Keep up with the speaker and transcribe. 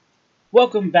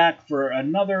Welcome back for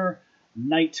another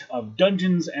night of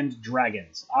Dungeons and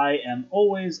Dragons. I am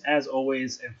always, as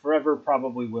always, and forever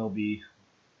probably will be,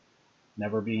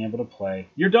 never being able to play,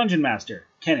 your Dungeon Master,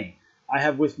 Kenny. I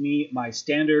have with me my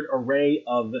standard array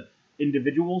of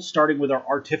individuals, starting with our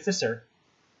Artificer.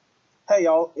 Hey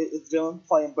y'all, it's Dylan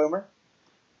playing Boomer.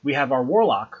 We have our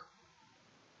Warlock.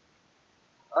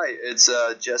 Hi, it's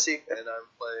Jesse, and I'm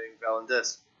playing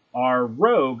Valandis. Our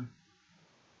Rogue.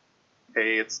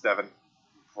 Hey, it's Devin,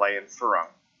 playing Farung.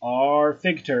 Our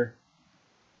Figter.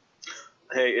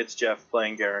 Hey, it's Jeff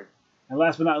playing Garen. And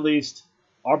last but not least,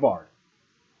 our Bard.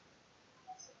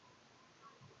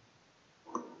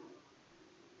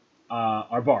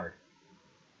 Our Bard.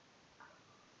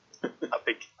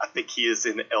 I think he is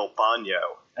in El Baño.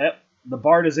 Yep, the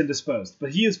Bard is indisposed,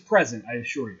 but he is present, I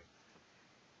assure you.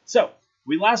 So,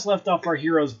 we last left off our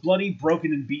heroes bloody,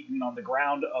 broken, and beaten on the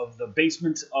ground of the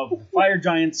basement of the Fire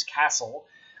Giant's castle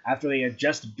after they had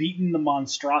just beaten the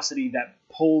monstrosity that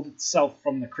pulled itself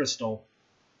from the crystal,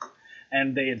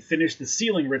 and they had finished the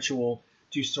sealing ritual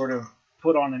to sort of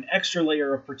put on an extra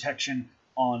layer of protection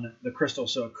on the crystal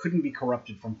so it couldn't be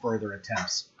corrupted from further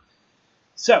attempts.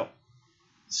 So,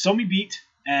 Somi Beat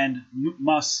and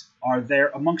Mus are there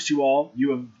amongst you all.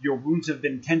 Your wounds have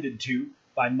been tended to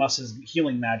by Mus's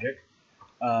healing magic.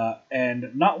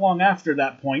 And not long after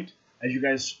that point, as you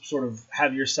guys sort of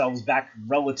have yourselves back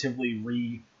relatively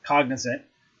recognizant,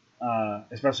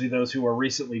 especially those who were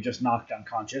recently just knocked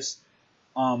unconscious,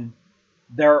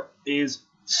 there is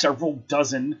several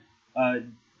dozen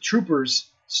troopers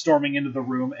storming into the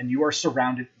room, and you are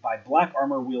surrounded by black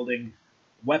armor-wielding,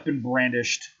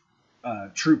 weapon-brandished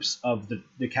troops of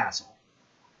the castle.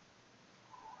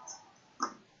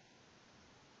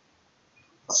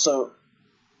 So,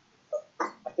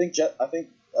 I think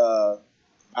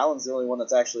Alan's the only one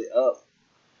that's actually up.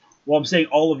 Well, I'm saying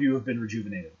all of you have been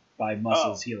rejuvenated by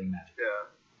Muscle's healing magic.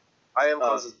 Yeah. I am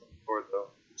closest to the door, though.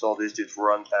 It's all these dudes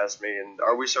run past me, and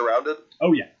are we surrounded?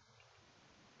 Oh, yeah.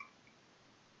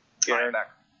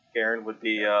 Garen would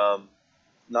be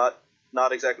not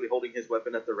exactly holding his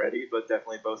weapon at the ready, but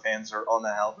definitely both hands are on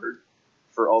the halberd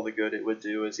for all the good it would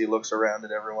do as he looks around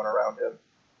at everyone around him,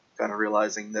 kind of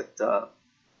realizing that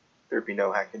there'd be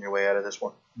no hacking your way out of this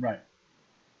one. Right.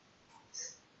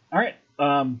 All right.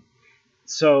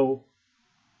 So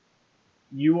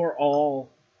you are all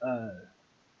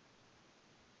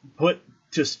put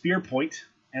to spear point,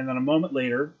 and then a moment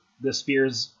later, the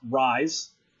spears rise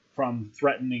from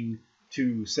threatening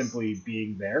to simply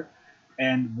being there,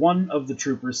 and one of the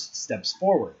troopers steps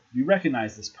forward. You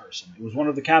recognize this person. It was one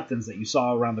of the captains that you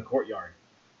saw around the courtyard.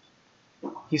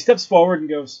 He steps forward and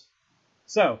goes,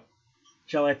 "So,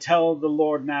 shall I tell the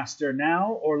Lord Master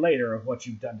now or later of what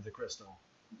you've done to the crystal?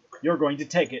 You're going to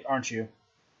take it, aren't you?"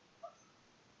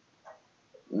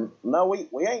 No,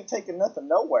 we ain't taking nothing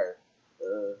nowhere.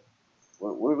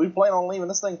 We plan on leaving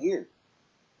this thing here.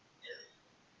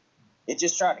 It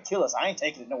just tried to kill us. I ain't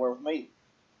taking it nowhere with me.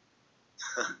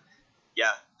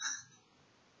 Yeah.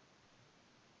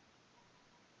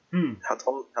 How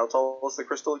tall was the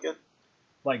crystal again?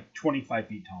 Like 25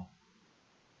 feet tall.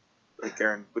 Like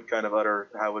Garen would kind of utter,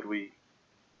 how would we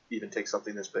even take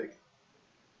something this big?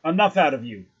 Enough out of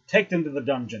you. Take them to the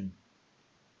dungeon.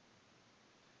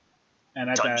 And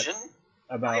at Dungeon?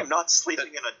 that, I am not sleeping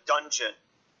in a dungeon.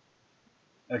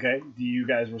 Okay, do you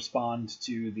guys respond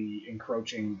to the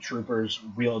encroaching troopers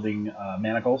wielding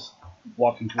manacles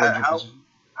walking towards your position?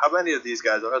 How many of these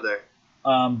guys are there?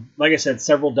 Like I said,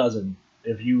 several dozen.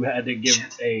 If you had to give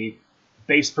a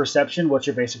base perception, what's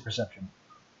your basic perception?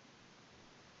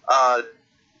 My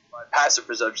passive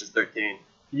perception is 13.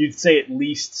 You'd say at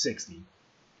least 60.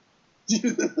 60.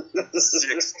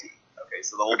 Okay,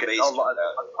 so the whole base. I'll lie.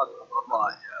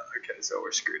 Yeah, okay, so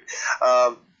we're screwed.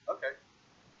 Okay.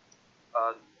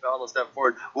 Val will step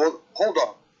forward. Well, hold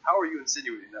on. How are you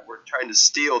insinuating that we're trying to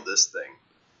steal this thing?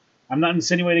 I'm not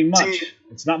insinuating much. See-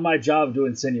 It's not my job to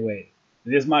insinuate.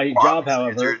 It is my Well, job, obviously,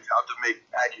 however. it's your job to make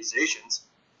accusations.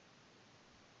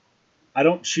 I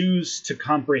don't choose to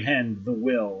comprehend the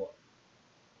will,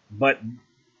 but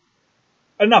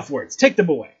enough words. Take them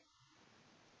away.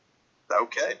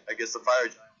 Okay, I guess the fire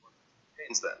giant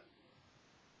wants then.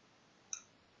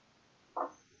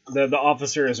 The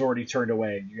officer has already turned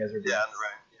away. You guys are Yeah,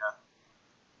 right. Yeah.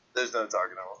 There's no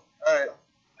talking at all. All right.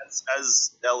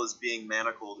 As Elle is being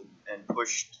manacled and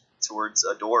pushed towards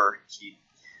a door, he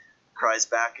cries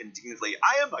back indignantly,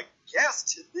 "I am a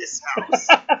guest in this house!"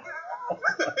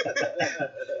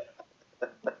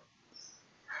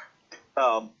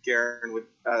 Garen would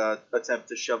attempt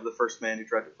to shove the first man who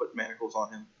tried to put manacles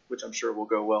on him, which I'm sure will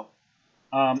go well.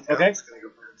 Okay. I'm just gonna go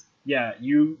first. Yeah,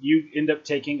 you end up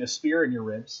taking a spear in your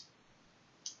ribs.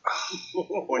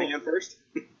 Pointing in first.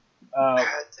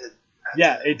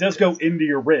 Yeah, it does go into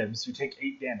your ribs. You take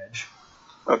 8 damage.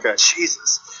 Okay.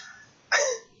 Jesus.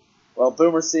 Well,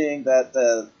 Boomer, seeing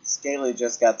that Scaly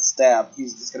just got stabbed,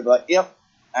 he's just gonna be like, "Yep,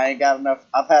 I ain't got enough.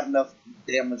 I've had enough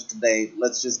damage today.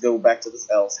 Let's just go back to the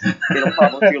cells. It'll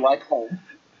probably feel like home."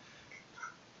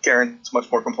 Karen's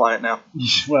much more compliant now.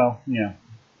 Well, yeah.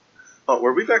 Oh,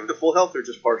 were we back to full health or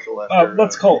just partial?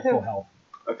 Let's call it full health.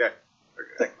 Okay.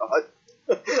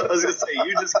 I was gonna say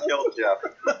you just killed Jeff.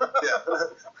 Yeah.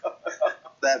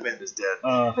 That man is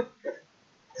dead.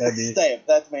 That'd be Stab,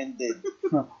 that man did.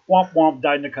 womp womp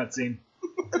died in the cutscene.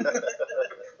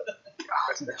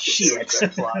 Shit.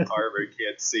 That plot armor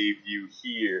can't save you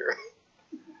here.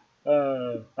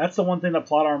 That's the one thing that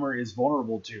plot armor is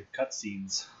vulnerable to: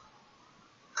 cutscenes.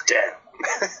 Damn.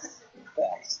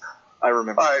 Facts. I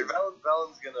remember. All right,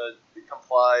 Valen's gonna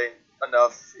comply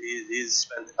enough. He's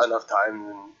spent enough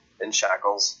time in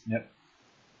shackles. Yep.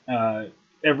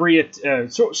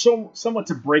 Somewhat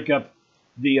to break up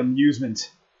the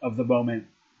amusement of the moment,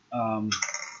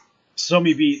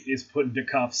 Somi Beat is put into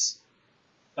cuffs,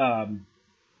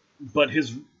 but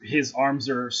his arms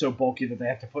are so bulky that they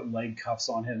have to put leg cuffs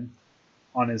on him,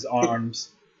 on his arms.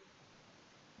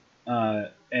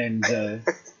 And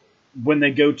when they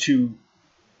go to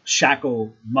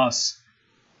shackle Muss,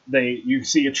 you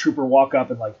see a trooper walk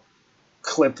up and like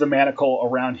clip the manacle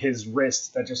around his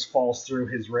wrist that just falls through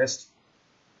his wrist.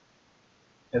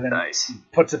 And then Nice.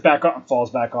 puts it back on and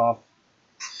falls back off.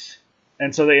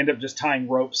 And so they end up just tying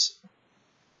ropes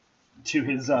to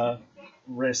his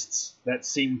wrists that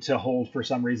seem to hold for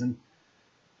some reason.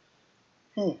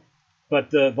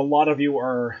 But the lot of you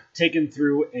are taken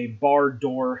through a barred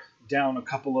door, down a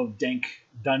couple of dank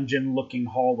dungeon-looking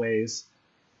hallways,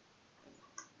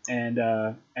 and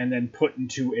then put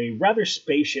into a rather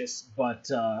spacious,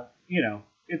 but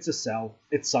it's a cell.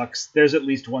 It sucks. There's at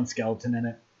least one skeleton in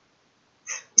it.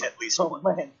 At least Oh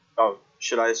one. man. Oh,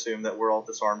 should I assume that we're all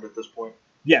disarmed at this point?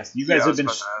 Yes, you guys Yeah, I have was been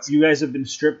about to ask. you guys have been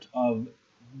stripped of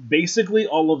basically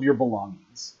all of your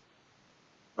belongings.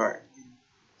 All right.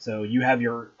 So you have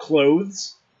your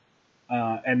clothes,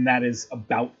 and that is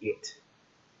about it.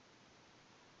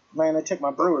 Man, they took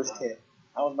my brewer's kit.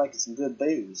 I was making some good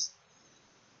booze.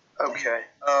 Okay.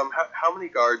 How many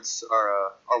guards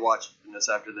are watching us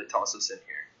after they toss us in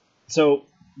here? So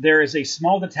there is a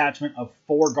small detachment of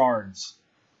 4 guards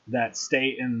that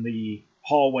stay in the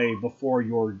hallway before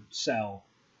your cell.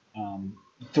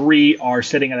 3 are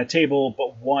sitting at a table,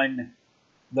 but one,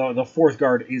 the 4th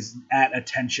guard, is at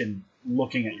attention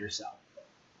looking at your cell.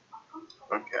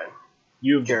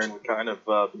 Okay. Garen would kind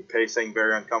of be pacing,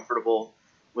 very uncomfortable,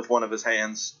 with one of his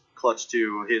hands clutched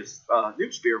to his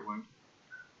new spear wound,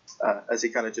 as he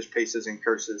kind of just paces and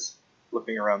curses,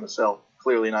 looking around the cell,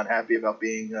 clearly not happy about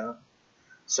being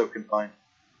so confined.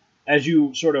 As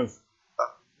you sort of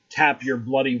tap your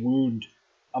bloody wound,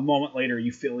 a moment later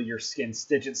you feel your skin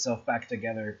stitch itself back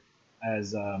together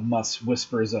as Muss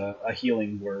whispers a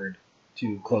healing word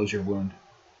to close your wound.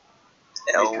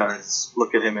 L kind of is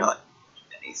look at him and not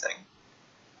anything,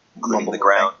 including mumble the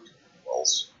ground away.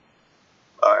 walls.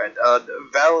 All right.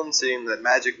 Valen, seeing that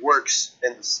magic works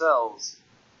in the cells,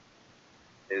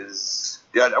 is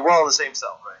we're all in the same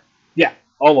cell, right? Yeah,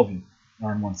 all of you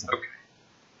are on one side.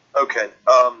 Okay.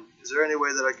 Is there any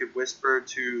way that I could whisper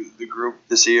to the group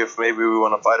to see if maybe we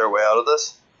want to fight our way out of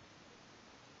this?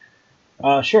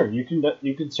 Sure, you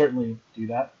can certainly do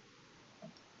that.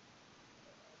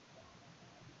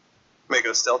 Make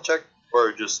a stealth check,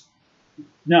 or just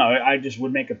No, I just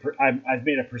would make I've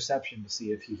made a perception to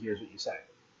see if he hears what you say.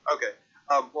 okay.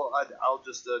 Well, I'll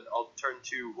turn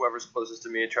to whoever's closest to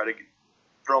me and try to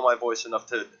throw my voice enough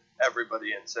to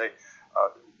everybody and say,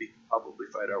 we can probably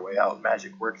fight our way out.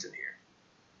 Magic works in here.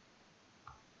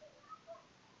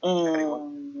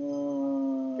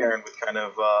 Garen would kind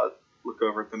of look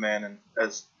over at the man and,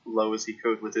 as low as he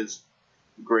could with his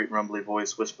great rumbly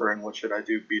voice, whisper, "And what should I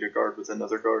do? Beat a guard with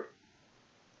another guard?"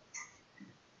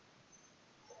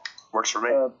 Works for me.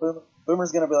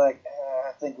 Boomer's gonna be like,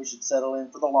 I think we should settle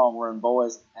in for the long run,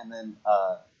 boys. And then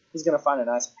he's gonna find a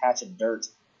nice patch of dirt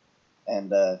and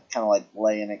kind of like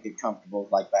lay in it, get comfortable,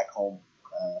 like back home.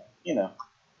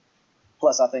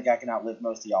 Plus, I think I can outlive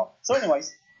most of y'all. So,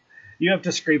 anyways. You have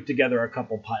to scrape together a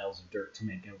couple piles of dirt to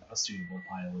make a suitable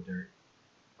pile of dirt.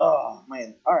 Oh,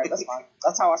 man. All right, that's fine.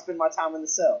 That's how I spend my time in the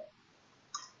cell.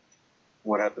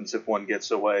 What happens if one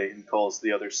gets away and calls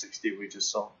the other 60 we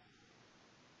just saw?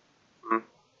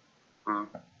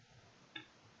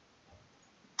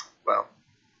 Well,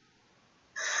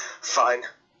 fine.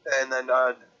 And then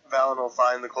Valen will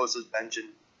find the closest bench and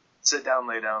sit down,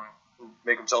 lay down,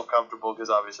 make himself comfortable, because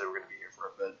obviously we're going to be here for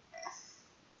a bit.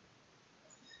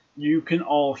 You can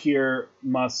all hear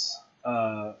Mus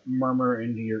murmur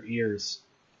into your ears.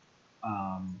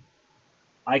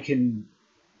 I can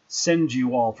send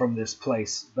you all from this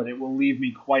place, but it will leave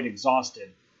me quite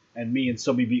exhausted, and me and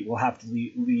Somi Beat will have to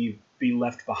be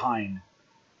left behind.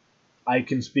 I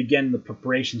can begin the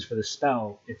preparations for the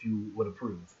spell if you would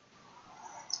approve.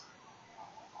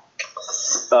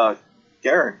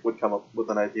 Garen would come up with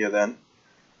an idea then.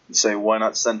 He'd say, why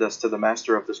not send us to the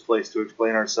master of this place to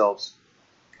explain ourselves?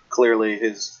 Clearly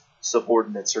his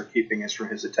subordinates are keeping us from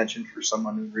his attention for some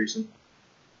unknown reason.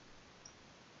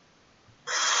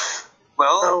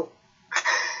 Well,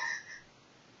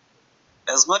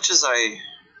 as much as I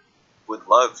would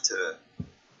love to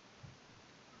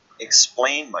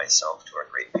explain myself to our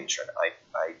great patron,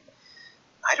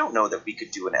 I don't know that we could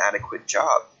do an adequate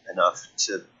job enough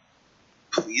to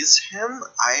please him.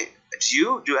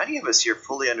 Do any of us here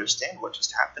fully understand what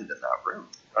just happened in that room?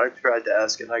 I tried to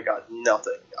ask and I got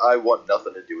nothing. I want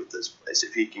nothing to do with this place.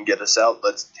 If he can get us out,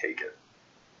 let's take it.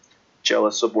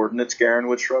 Jealous subordinates, Garen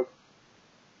would shrug.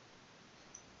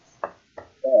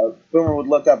 Boomer would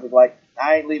look up and be like,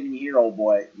 I ain't leaving you here, old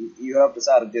boy. You helped us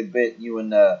out a good bit, you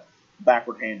and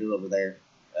backward handed over there.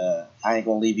 I ain't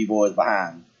gonna leave you boys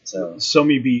behind. So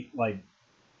Somi Beat, like,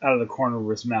 out of the corner of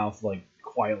his mouth, like,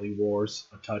 quietly roars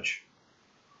a touch.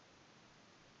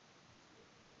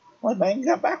 what, man? You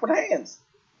got backward hands.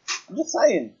 I'm just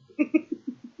saying.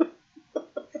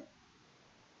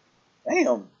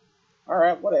 Damn. All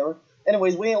right, whatever.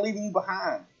 Anyways, we ain't leaving you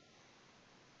behind.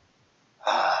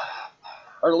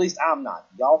 Or at least I'm not.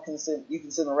 Y'all can send. You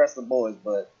can send the rest of the boys,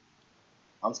 but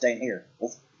I'm staying here.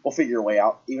 We'll figure a way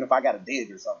out, even if I got to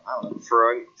dig or something. I don't know.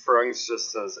 Ferungs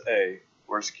just says, hey,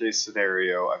 worst case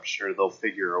scenario, I'm sure they'll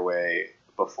figure a way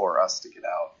before us to get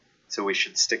out. So we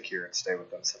should stick here and stay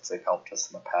with them since they've helped us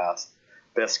in the past.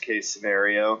 Best case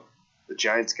scenario, the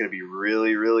Giant's going to be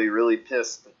really, really, really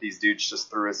pissed that these dudes just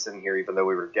threw us in here even though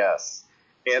we were guests.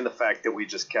 And the fact that we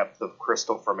just kept the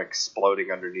crystal from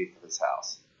exploding underneath his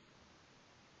house.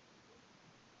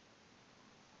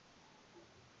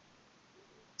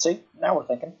 See, now we're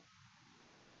thinking.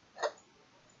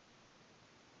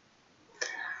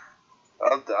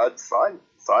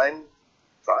 Fine.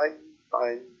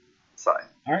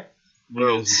 All right.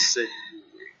 We'll You see. guys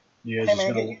Hey just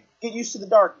man, gonna, get used to the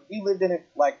dark. You lived in it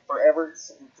like forever.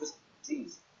 So just,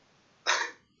 jeez.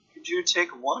 Could you take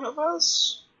one of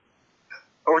us?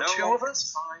 Or No. two of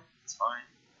us? Fine. It's fine.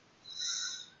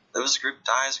 Live as a group,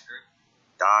 die as a group.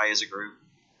 Die as a group.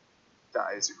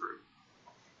 Die as a group.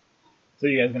 so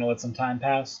you guys gonna let some time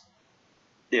pass?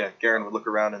 Yeah, Garen would look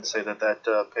around and say that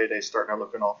payday's starting to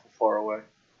looking awful far away.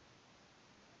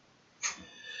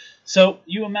 So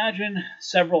you imagine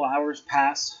several hours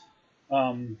pass.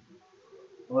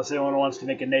 Unless anyone wants to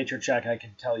make a nature check, I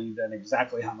can tell you then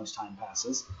exactly how much time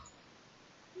passes.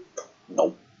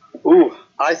 Nope. Ooh,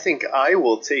 I think I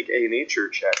will take a nature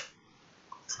check.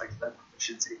 Like that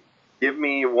efficiency. Give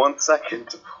me 1 second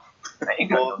to I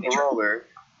ain't got pull no up the nature. roller.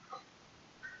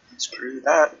 Screw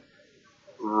that.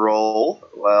 Roll.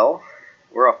 Well,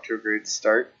 we're off to a great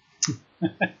start.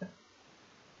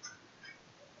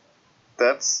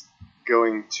 That's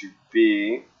going to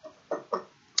be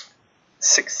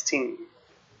 16.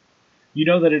 You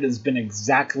know that it has been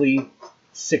exactly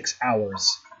 6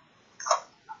 hours.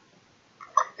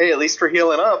 Hey, at least we're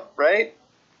healing up, right?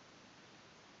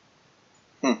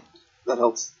 That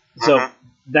helps. So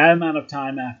that amount of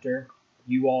time after,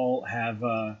 you all have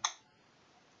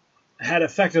had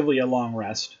effectively a long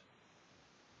rest,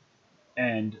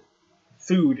 and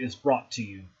food is brought to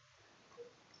you.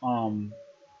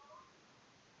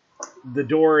 The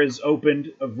door is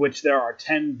opened, of which there are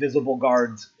 10 visible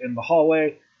guards in the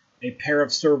hallway, a pair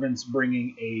of servants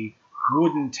bringing a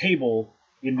wooden table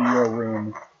into your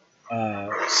room,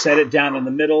 set it down in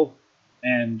the middle,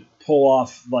 and pull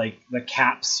off like the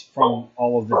caps from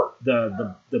all of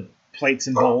the plates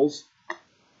and bowls,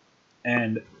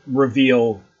 and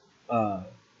reveal a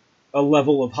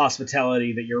level of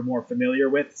hospitality that you're more familiar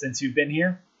with since you've been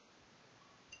here.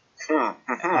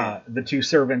 The two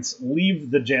servants leave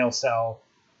the jail cell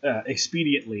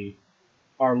expediently,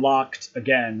 are locked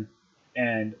again,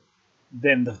 and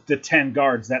then the 10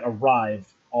 guards that arrive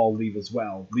all leave as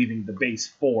well, leaving the base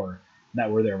 4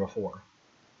 that were there before.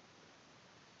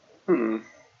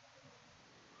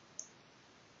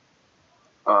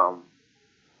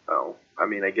 Oh, I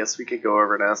mean, I guess we could go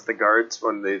over and ask the guards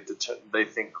when they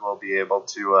think we'll be able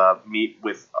to meet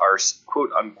with our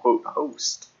quote-unquote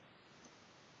host.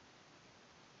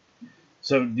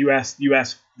 So you ask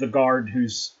the guard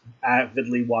who's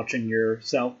avidly watching your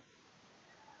cell?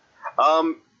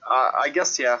 I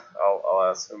guess yeah. I'll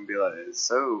ask him. Be like,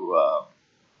 so,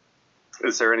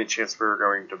 is there any chance we're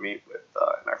going to meet with?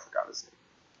 And I forgot his name.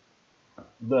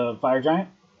 The fire giant?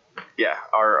 Yeah,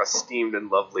 our esteemed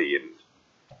and lovely and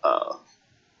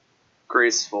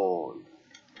graceful and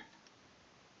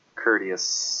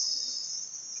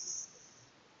courteous.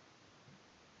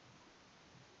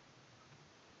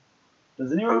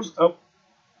 Does anyone? Host. Oh,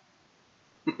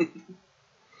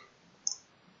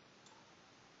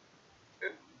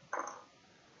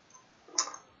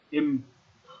 Im.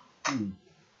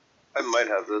 I might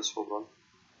have this. Hold on.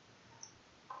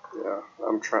 Yeah,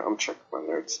 I'm checking my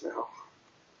notes now.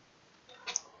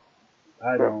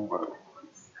 I don't.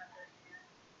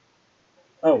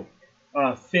 Oh,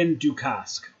 Finn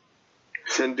Dukask.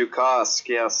 Finn Dukask,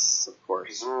 yes, of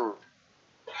course.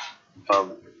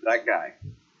 That guy.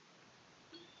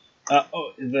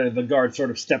 The guard sort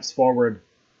of steps forward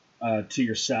to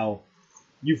your cell.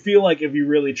 You feel like if you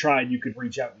really tried, you could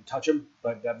reach out and touch him,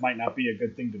 but that might not be a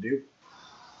good thing to do.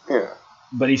 Yeah.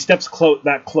 But he steps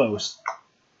that close,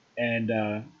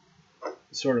 and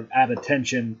sort of at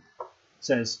attention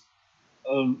says,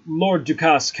 Lord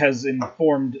Dukask has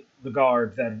informed the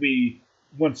guard that we,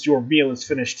 once your meal is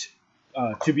finished,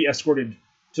 to be escorted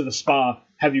to the spa,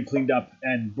 have you cleaned up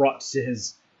and brought to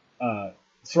his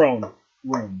throne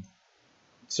room,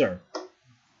 sir.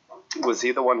 Was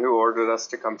he the one who ordered us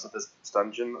to come to this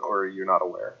dungeon, or are you not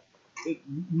aware?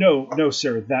 No,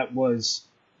 sir. That was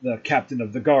the captain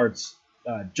of the guard's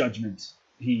judgment.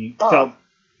 He felt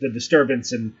the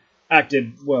disturbance and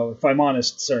acted, well, if I'm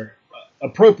honest, sir,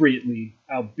 appropriately,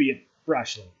 albeit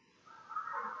rashly.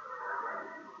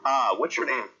 What's your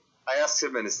name? I asked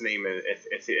him his name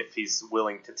if he's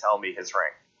willing to tell me his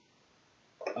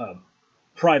rank.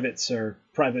 Private, sir.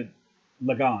 Private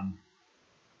Lagan.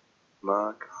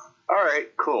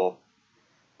 Alright, cool.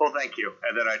 Well, thank you.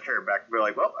 And then I turn back and be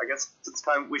like, well, I guess it's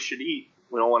time we should eat.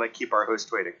 We don't want to keep our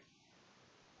host waiting.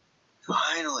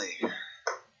 Finally.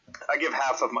 I give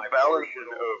half of my portion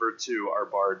over to our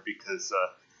bard because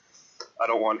I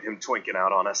don't want him twinking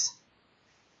out on us.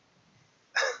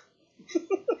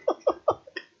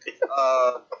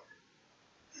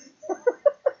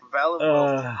 Valen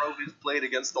will throw his blade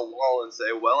against the wall and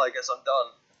say, well, I guess I'm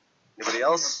done. Anybody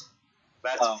else?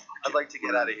 I'd like to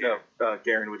get out of here. No,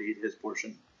 Garen would eat his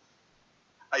portion.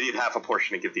 I need half a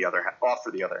portion to give the other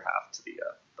offer the other half to the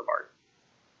bard.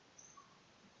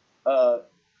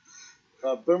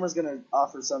 Boomer's gonna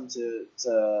offer some to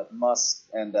Must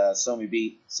and Somi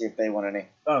Beat, see if they want any.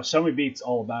 Oh, Somi Beat's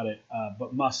all about it,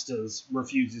 but Must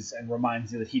refuses and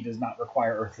reminds you that he does not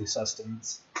require earthly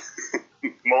sustenance.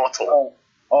 Mortal.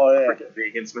 Oh yeah. Forget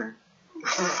vegans, man.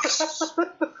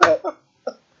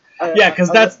 Yeah, because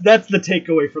that's the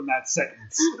takeaway from that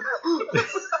sentence.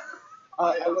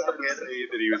 I was going to say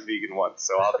that he was vegan once,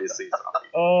 so obviously he's not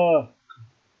vegan.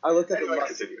 I look up Anyway, at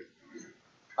Must. continue.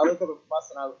 I look up at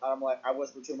Must and I'm like, I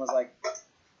whisper to him, I was like,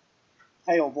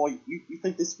 hey, old boy, you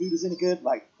think this food is any good?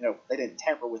 Like, they didn't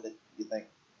tamper with it, you think?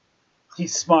 He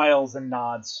smiles and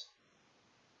nods.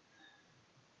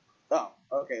 Oh,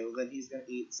 okay, well then he's gonna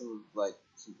eat some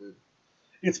food.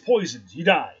 It's poisoned. You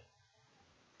die.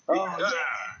 Oh, Yeah.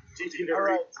 all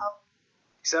right.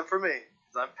 Except for me,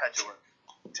 because I'm petulant.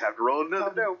 Time to roll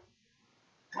another dough.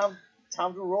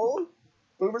 Time to roll.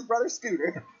 Boomer's brother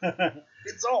Scooter.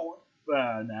 It's on.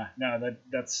 No,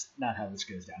 that's not how this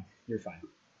goes down. You're fine.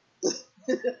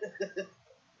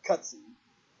 Cutscene.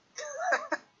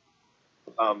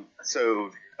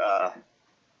 So,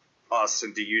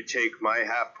 Austin, do you take my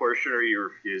half portion or you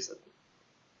refuse it?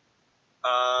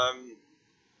 I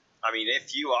mean,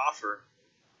 if you offer,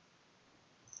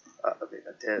 I mean,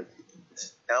 I did.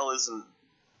 L isn't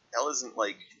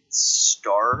like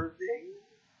starving.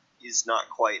 He's not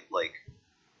quite like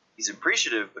he's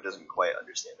appreciative, but doesn't quite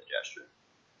understand the gesture.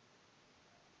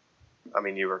 I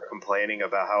mean, you were complaining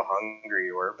about how hungry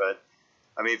you were, but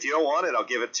I mean, if you don't want it, I'll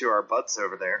give it to our buds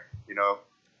over there.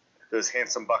 Those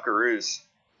handsome buckaroos.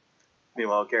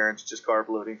 Meanwhile, Garen's just carb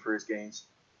loading for his gains.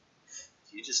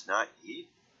 Do you just not eat?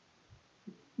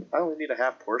 I only need a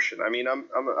half portion. I mean, I'm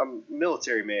a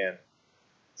military man,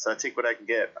 so I take what I can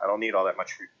get. I don't need all that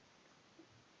much food.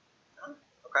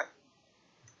 Okay.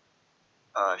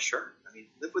 Sure. I mean,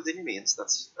 live within your means.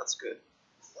 That's good.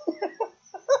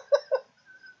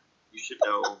 You should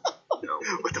know.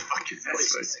 What the fuck is that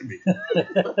supposed to be?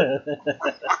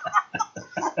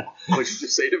 What did you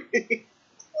say to me?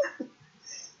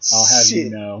 I'll have Shit. you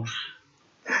know.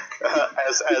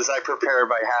 As I prepare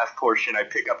my half portion, I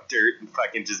pick up dirt and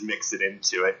fucking just mix it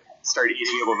into it. Start eating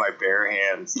it with my bare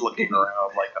hands, looking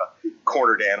around like a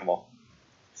cornered animal.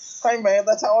 Hey man,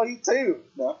 that's how I eat too.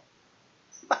 No.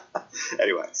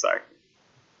 Anyway, sorry.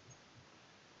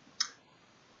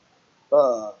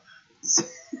 Dracan,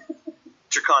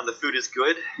 the food is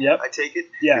good. Yep. I take it.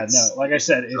 Yeah. It's No. Like I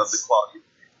said, of the it's quality.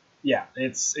 yeah.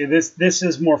 This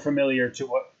is more familiar to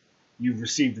what you've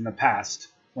received in the past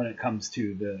when it comes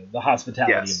to the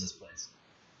hospitality Yes. of this place.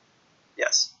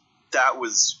 Yes, that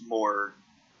was more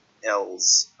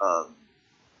L's.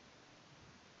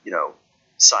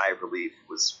 Sigh of relief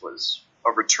was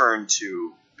a return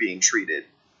to being treated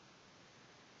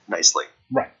nicely.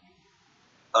 Right.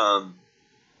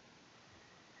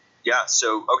 Yeah.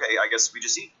 So okay, I guess we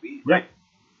just eat. Yep. Right?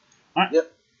 All right.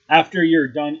 Yep. After you're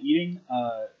done eating,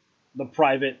 the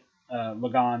private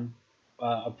Lagan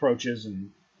approaches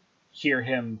and hear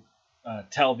him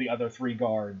tell the other 3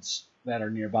 guards that are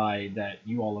nearby that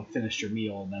you all have finished your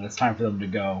meal and that it's time for them to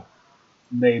go.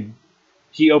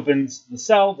 He opens the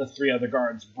cell. The 3 other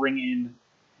guards bring in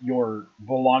your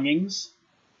belongings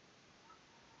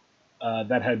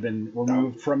that had been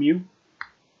removed from you.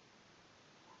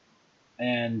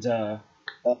 And I'm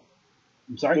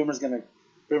sorry. Boomer's gonna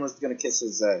kiss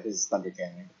his thunder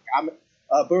cannon.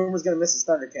 Boomer's gonna miss his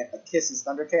kiss his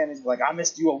thunder cannon. He's like, I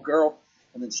missed you, old girl,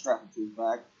 and then strap him to his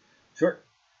back. Sure.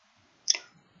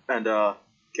 And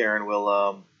Garen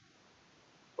will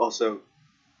also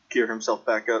gear himself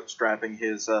back up, strapping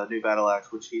his new battle axe,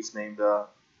 which he's named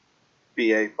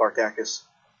B.A. Barkakis,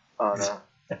 on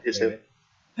his hip.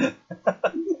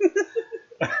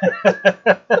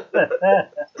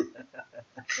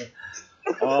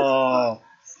 Oh,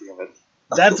 Damn it.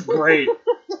 that's great.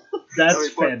 That's I mean,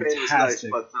 Barkane is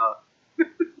fantastic. nice,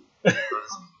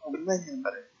 Oh man.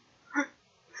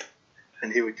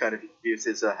 and he would kind of use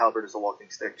his halberd as a walking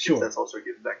stick. Sure. That's also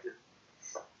given back to him.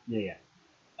 Yeah.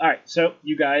 All right, so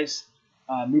you guys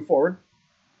move forward.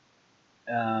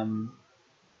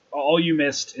 All you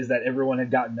missed is that everyone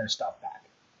had gotten their stuff back.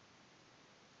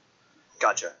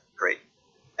 Gotcha. Great.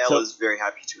 So- Ella's very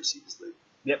happy to receive his loot.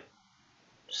 Yep.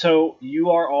 So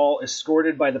you are all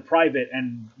escorted by the private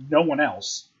and no one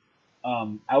else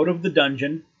out of the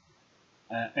dungeon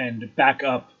and back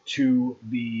up to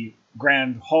the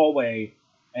grand hallway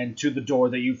and to the door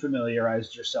that you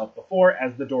familiarized yourself before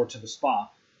as the door to the spa.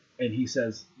 And he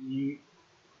says, you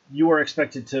are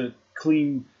expected to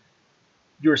clean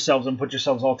yourselves and put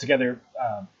yourselves all together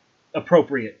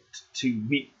appropriate to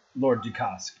meet Lord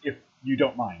Ducask, if you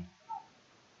don't mind.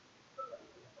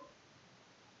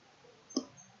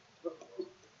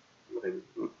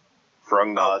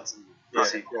 Frung nods and Yeah.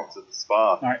 proceed to the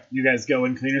spa. All right, you guys go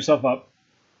and clean yourself up.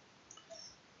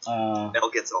 Elle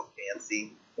gets all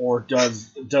fancy. Or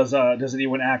does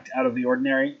anyone act out of the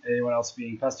ordinary? Anyone else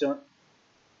being pestilent?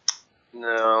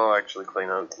 No, actually, clean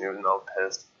up. He was all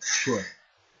pissed. Sure.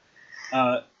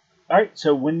 All right.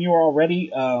 So when you are all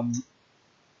ready,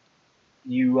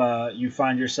 you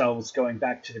find yourselves going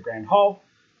back to the Grand Hall.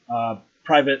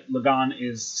 Private Lagan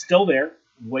is still there,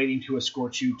 waiting to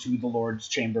escort you to the Lord's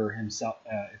chamber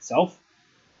itself.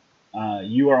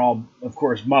 You are all, of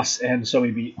course, Mus and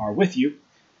Soibi are with you,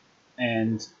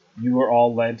 and you are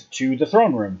all led to the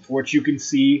throne room, for which you can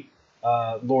see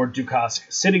Lord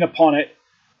Ducask sitting upon it,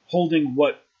 holding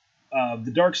what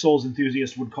the Dark Souls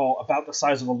enthusiast would call about the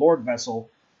size of a Lord vessel,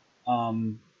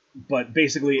 but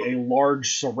basically a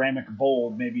large ceramic bowl,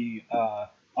 maybe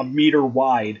a meter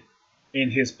wide, in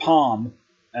his palm,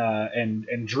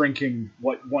 and drinking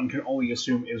what one can only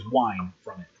assume is wine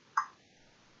from it.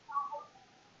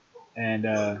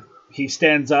 And he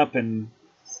stands up and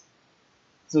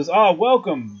says, "Ah,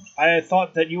 welcome. I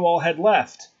thought that you all had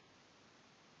left."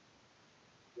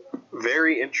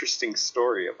 Very interesting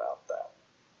story about that.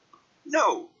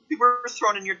 No, we were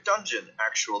thrown in your dungeon,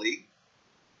 actually.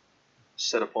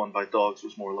 Set upon by dogs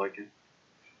was more like it.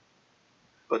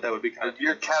 But that would be kind of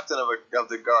Your captain of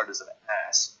the guard is an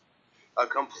ass. A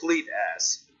complete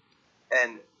ass.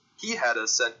 And he had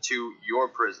us sent to your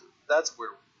prison. That's where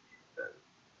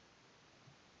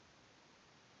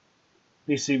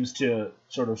He seems to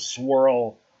sort of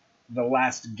swirl the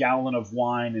last gallon of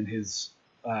wine in his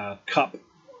cup,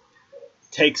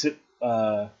 takes it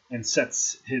and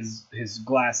sets his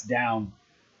glass down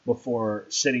before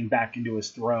sitting back into his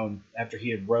throne after he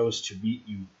had rose to meet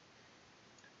you.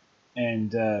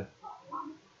 And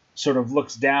sort of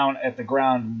looks down at the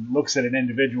ground and looks at an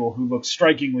individual who looks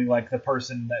strikingly like the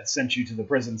person that sent you to the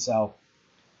prison cell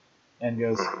and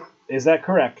goes, "Is that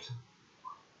correct?"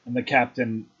 And the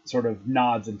captain sort of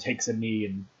nods and takes a knee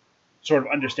and sort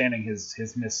of understanding his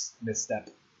misstep.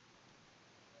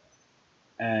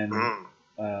 And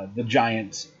the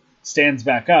giant stands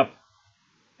back up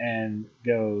and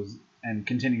goes and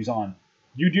continues on.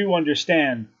 You do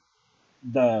understand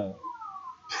the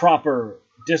proper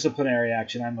disciplinary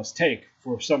action I must take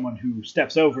for someone who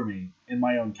steps over me in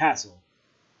my own castle.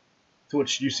 To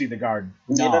which you see the guard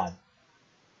Yeah, nod.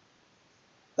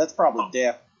 That's probably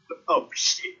death. Oh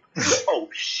shit! Oh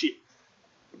shit!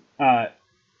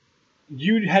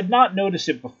 You had not noticed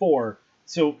it before,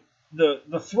 so the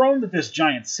throne that this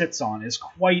giant sits on is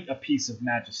quite a piece of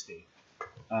majesty.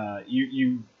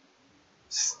 You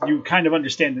kind of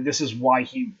understand that this is why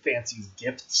he fancies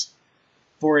gifts,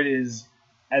 for it is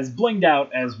as blinged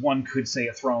out as one could say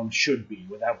a throne should be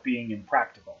without being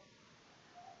impractical.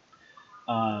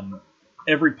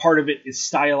 Every part of it is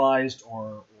stylized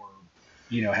or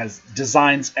has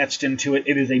designs etched into it.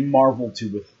 It is a marvel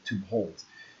to behold.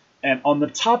 And on the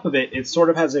top of it, it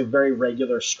sort of has a very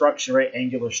regular structure, very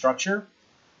angular structure.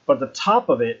 But the top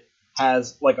of it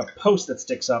has like a post that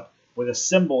sticks up with a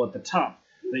symbol at the top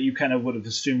that you kind of would have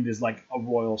assumed is like a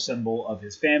royal symbol of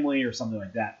his family or something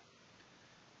like that.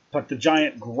 But the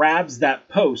giant grabs that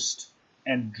post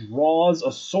and draws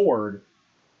a sword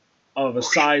of a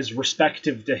size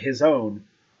respective to his own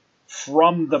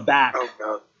from the back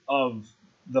of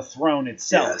the throne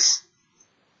itself. Yes.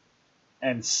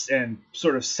 And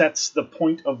sort of sets the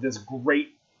point of this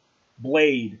great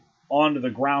blade onto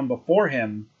the ground before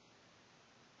him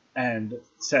and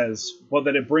says, well,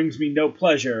 that it brings me no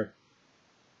pleasure,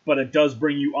 but it does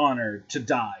bring you honor to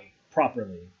die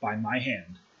properly by my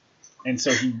hand. And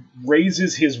so he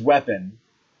raises his weapon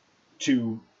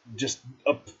to just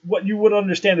what you would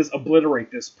understand is obliterate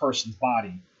this person's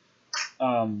body.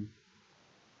 And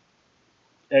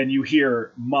you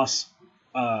hear Mus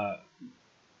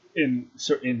in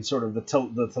sort of the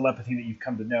telepathy that you've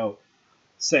come to know,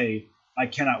 say, I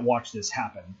cannot watch this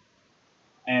happen.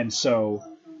 And so,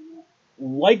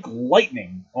 like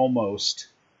lightning, almost,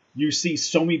 you see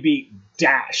Somi Beat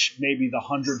dash maybe the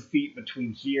 100 feet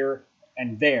between here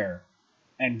and there,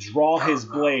 and draw his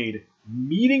blade,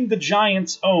 meeting the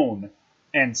giant's own,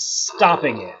 and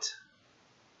stopping it.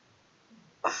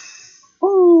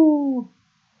 Woo!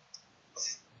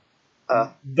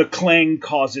 The clang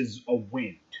causes a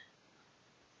wind.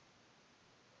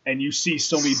 And you see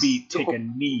Somi Beat take a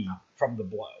knee from the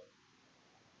blow.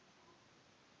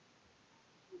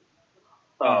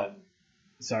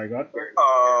 Sorry, go ahead.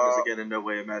 Is again in no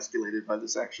way emasculated by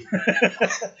this action.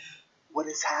 What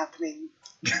is happening?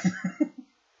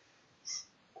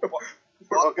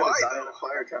 We're all gonna die in a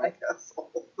fire giant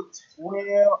castle.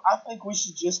 Well, I think we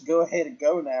should just go ahead and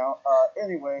go now.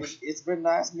 Anyway, it's been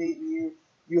nice meeting you.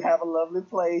 You have a lovely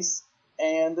place,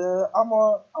 and I'm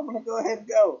gonna go ahead and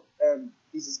go. And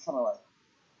he's just kind of like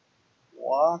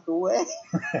walk away.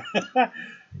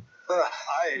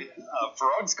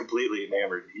 Farog's completely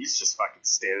enamored. He's just fucking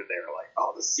standing there like,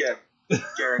 oh, this is... Yeah,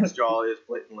 Garen's jaw is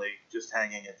blatantly just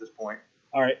hanging at this point.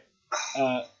 All right.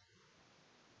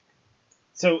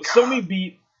 So Somi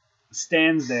Beat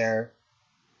stands there,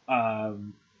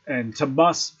 and to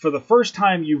Mus, for the first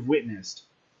time you've witnessed,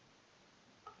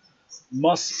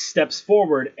 Mus steps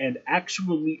forward and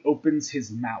actually opens his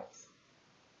mouth.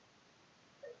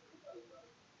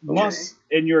 Mus,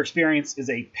 in your experience, is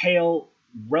a pale,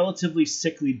 relatively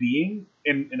sickly being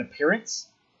in appearance,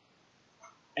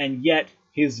 and yet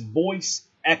his voice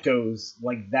echoes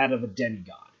like that of a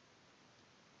demigod.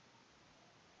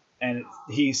 And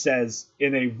he says,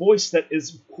 in a voice that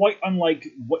is quite unlike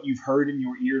what you've heard in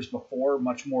your ears before,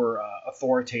 much more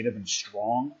authoritative and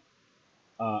strong,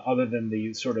 other than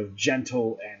the sort of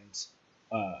gentle and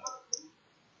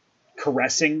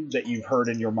caressing that you've heard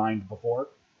in your mind before.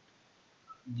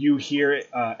 You hear it,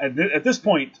 at this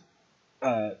point,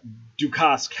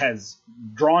 Dukask has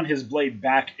drawn his blade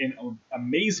back in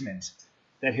amazement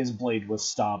that his blade was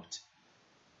stopped,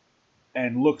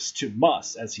 and looks to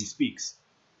Mus as he speaks.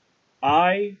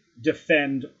 I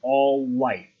defend all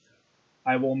life.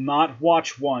 I will not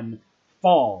watch one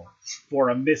fall for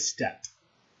a misstep.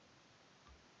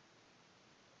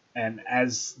 And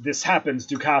as this happens,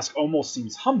 Dukask almost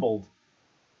seems humbled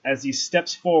as he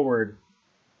steps forward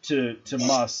to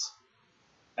Mus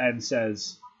and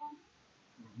says,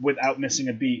 without missing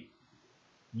a beat,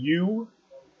 you,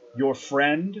 your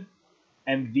friend,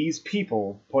 and these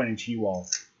people, pointing to you all,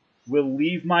 will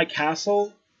leave my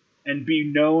castle and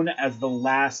be known as the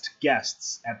last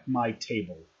guests at my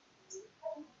table.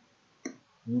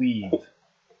 Leave.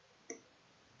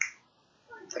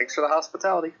 Thanks for the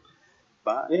hospitality.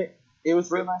 Bye. It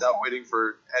was really nice. Without waiting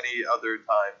for any other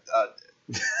time,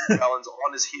 Alan's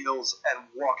on his heels and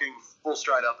walking full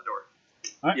stride out the door.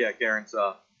 Right. Yeah, Garen's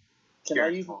Can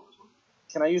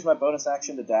I use my bonus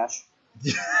action to dash?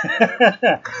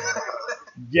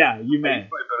 Yeah, you I may. use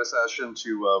my bonus action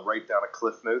to write down a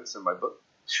cliff notes in my book.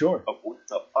 Sure. Of what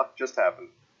the fuck just happened.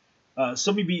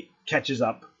 Somi Beat catches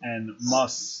up, and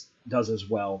Mus does as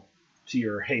well to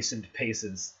your hastened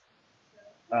paces.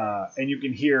 And you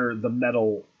can hear the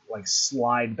metal like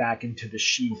slide back into the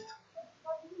sheath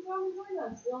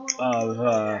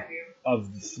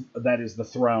that is the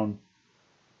throne.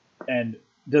 And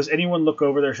does anyone look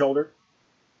over their shoulder?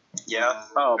 Yeah.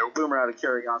 Oh, Boomer out of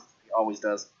curiosity always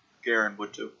does. Garen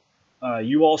would too.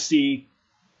 You all see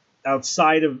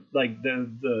outside of like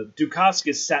the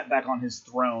Dukaskus sat back on his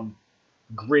throne,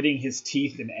 gritting his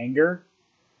teeth in anger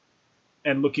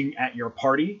and looking at your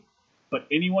party. But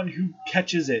anyone who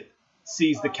catches it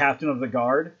sees the captain of the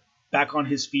guard back on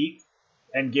his feet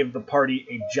and give the party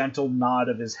a gentle nod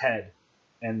of his head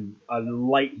and a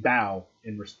light bow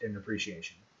in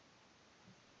appreciation.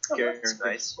 Garen, that's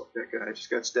nice. Fuck that guy, just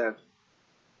got stabbed.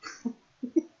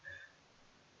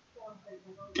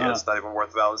 Yeah, it's not even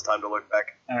worth Val's time to look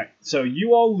back. All right, so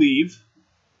you all leave,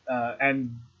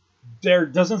 and there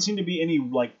doesn't seem to be any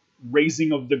like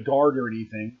raising of the guard or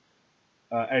anything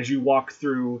as you walk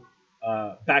through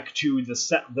back to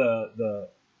the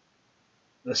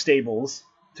stables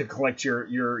to collect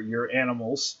your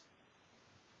animals.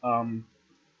 And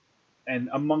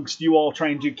amongst you all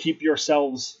trying to keep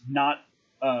yourselves not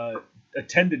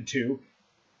attended to,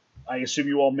 I assume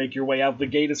you all make your way out the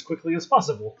gate as quickly as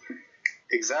possible.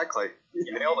 Exactly.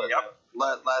 You nailed it. Yep.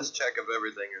 Last check of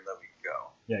everything, and then we can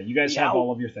go. Yeah, you guys have all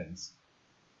of your things.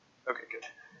 Okay, good.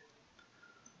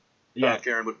 Yeah,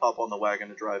 Garen would pop on the wagon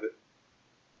to drive it.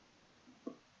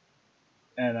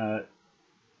 and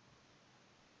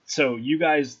so you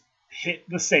guys hit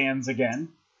the sands again,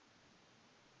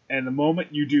 and the moment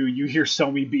you do, you hear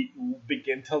Somi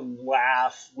begin to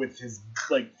laugh with his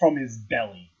like from his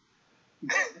belly.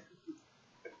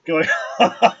 Going,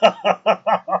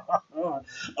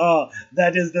 oh,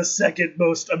 that is the second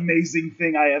most amazing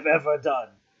thing I have ever done.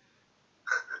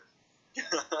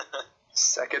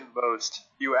 Second most.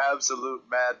 You absolute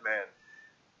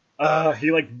madman.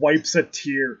 He like wipes a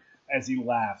tear as he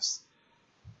laughs.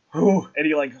 Ooh, and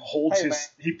he like holds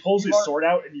he pulls his sword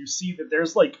out, and you see that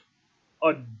there's like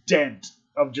a dent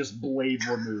of just blade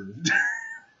removed.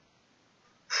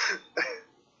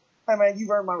 Hey man, you've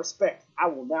earned my respect. I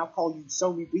will now call you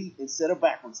Somi Beat instead of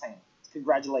Backwards Hand.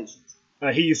 Congratulations.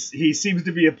 He seems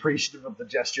to be appreciative of the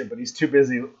gesture, but he's too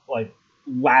busy like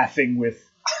laughing with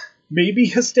maybe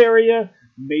hysteria,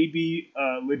 maybe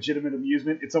legitimate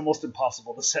amusement. It's almost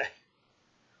impossible to say.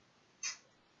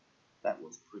 That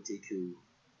was pretty cool.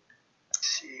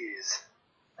 Jeez.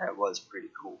 That was pretty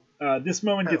cool. This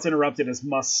moment gets interrupted as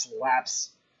Mus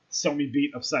slaps Somi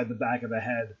Beat upside the back of the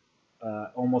head,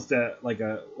 almost like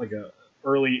a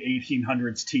early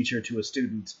 1800s teacher to a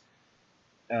student.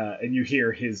 And you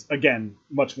hear his, again,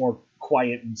 much more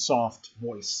quiet and soft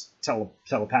voice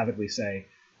telepathically say,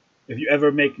 "If you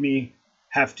ever make me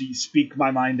have to speak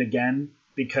my mind again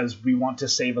because we want to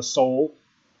save a soul,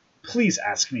 please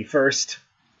ask me first."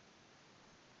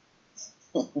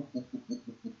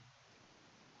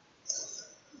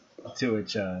 To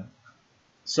which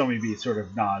Somi B sort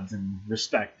of nods in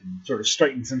respect and sort of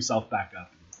straightens himself back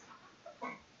up.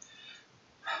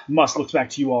 Mus looks back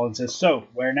to you all and says, "So,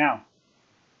 where now?"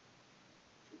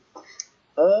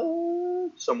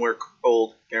 Somewhere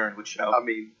cold, Garen would shout. I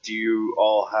mean, do you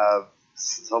all have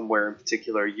somewhere in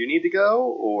particular you need to go,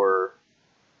 or?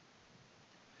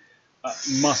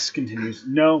 Mus continues,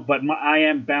 "No, but I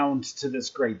am bound to this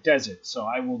great desert, so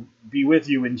I will be with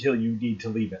you until you need to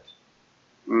leave it."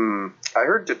 I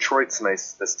heard Detroit's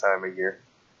nice this time of year.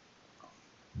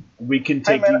 We can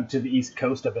take you to the east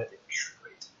coast of it.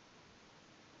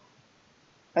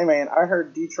 Hey man, I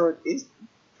heard Detroit is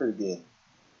pretty good.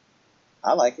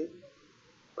 I like it.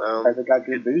 Well, I think I got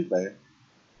good booze there.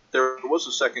 There was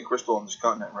a second crystal on this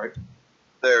continent, right?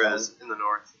 there is in the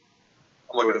north.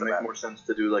 I'm Would looking it at the make map. more sense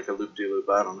to do like a loop-de-loop?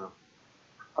 I don't know.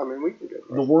 I mean, we can go.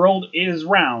 The world is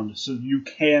round, so you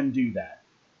can do that.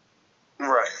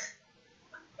 Right.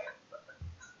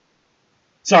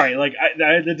 Sorry, like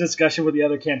I had the discussion with the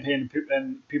other campaign,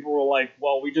 and people were like,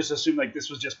 "Well, we just assumed like this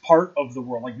was just part of the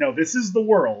world." Like, no, this is the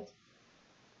world.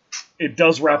 It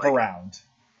does wrap around.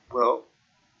 Well,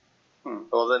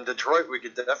 well then Detroit we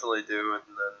could definitely do, and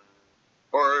then,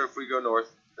 or if we go north,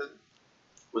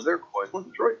 Was there a quest in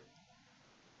Detroit?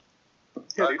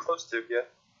 Yeah, dude. close to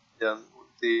the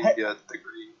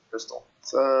green crystal.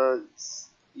 It's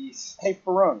east. Hey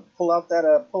Farun, pull out that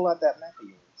map of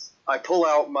yours. I pull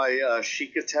out my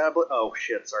Sheikah tablet. Oh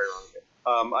shit! Sorry,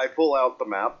 wrong. I pull out the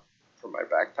map from my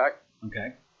backpack.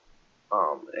 Okay.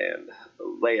 And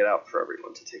lay it out for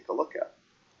everyone to take a look at.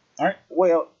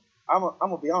 Well, I'm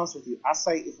gonna be honest with you. I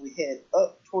say if we head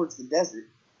up towards the desert,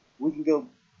 we can go.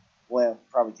 Well,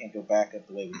 probably can't go back up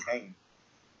the way we came.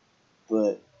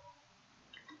 But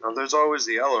Well, there's always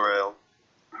the Elrail.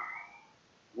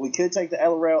 we could take the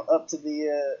Elrail up to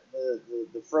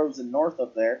the frozen north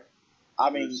up there. I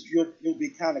mean, Yes. you'll be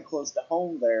kind of close to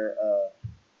home there,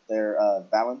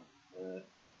 Valen.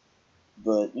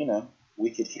 But you know,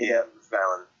 we could hit Yeah, up.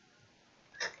 Valen.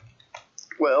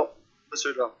 Well, the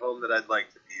sort of home that I'd like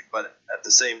to be, but at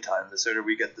the same time, the sooner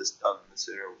we get this done, the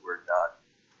sooner we're not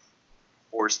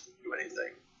forced to do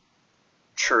anything.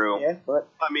 True. Yeah, but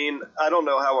I mean, I don't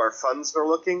know how our funds are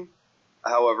looking.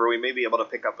 However, we may be able to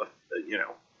pick up a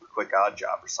quick odd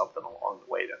job or something along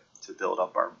the way to build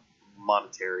up our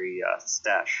monetary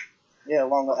stash yeah,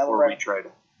 along the before we Elrail. try to.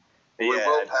 We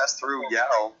will pass through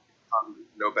Yao.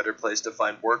 No better place to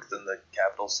find work than the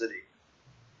capital city.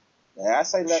 Yeah, I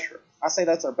say that. Sure. I say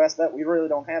that's our best bet. We really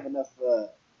don't have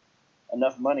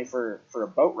enough money for a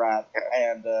boat ride,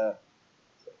 and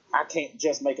I can't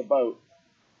just make a boat.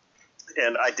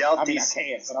 And I doubt I mean, these. I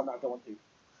can, but I'm not going to.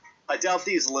 I doubt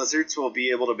these lizards will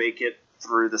be able to make it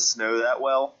through the snow that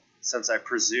well, since I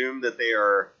presume that they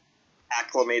are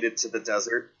acclimated to the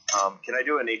desert. Can I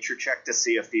do a nature check to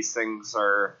see if these things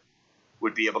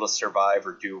would be able to survive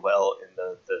or do well in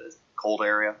the cold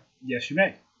area? Yes, you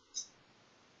may.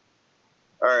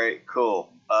 All right,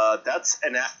 cool. That's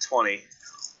an at 20.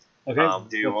 Okay.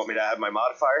 Do you want me to add my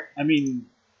modifier? I mean,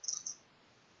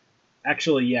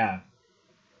 actually, yeah.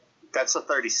 That's a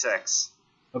 36.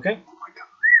 Okay. Oh my god.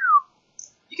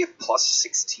 You get plus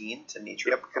 16 to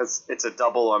nature. Yep, because it's a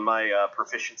double on my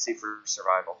proficiency for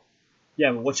survival.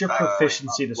 Yeah, but what's your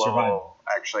proficiency to survival?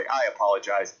 Actually, I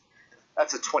apologize.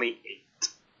 That's a 28.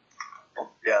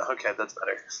 Yeah, okay, that's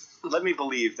better. Let me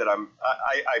believe that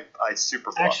I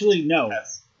super bluffed. Actually, no.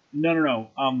 Yes. No.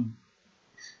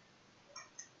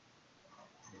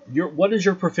 What is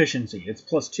your proficiency? It's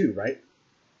 +2, right?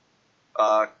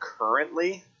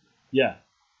 Currently, Yeah.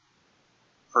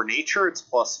 for nature, it's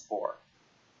 +4.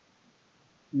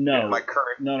 No. My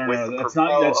current No. with the That's pro-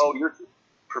 not. Oh, That's your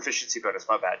proficiency bonus.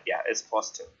 My bad. Yeah, it's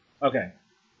 +2. okay.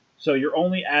 So you're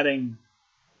only adding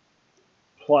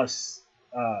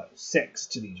 +6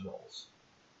 to these rolls.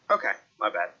 Okay, my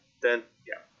bad. Then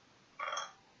yeah,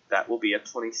 that will be a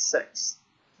 26.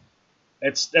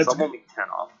 That's So I'm only 10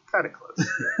 off. Kind of close.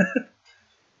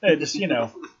 Hey, just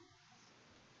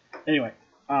Anyway,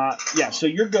 yeah. So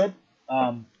you're good.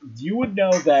 You would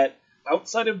know that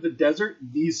outside of the desert,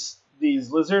 these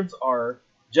lizards are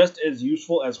just as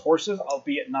useful as horses,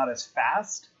 albeit not as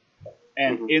fast.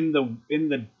 And in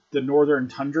the northern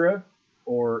tundra,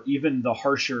 or even the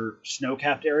harsher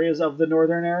snow-capped areas of the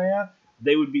northern area,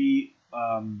 they would be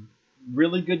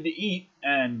really good to eat,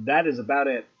 and that is about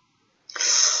it.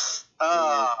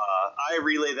 I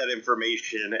relay that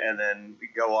information and then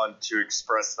go on to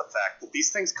express the fact that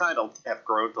these things kind of have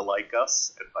grown to like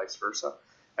us and vice versa.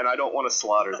 And I don't want to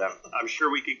slaughter them. I'm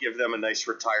sure we could give them a nice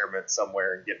retirement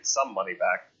somewhere and get some money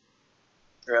back.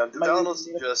 Yeah, the Donald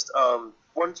suggest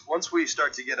once we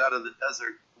start to get out of the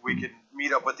desert, we can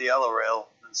meet up with the Elrail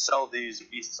and sell these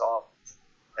beasts off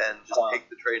and just take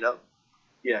the trade up.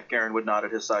 Yeah, Garen would nod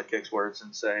at his sidekick's words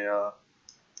and say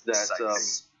that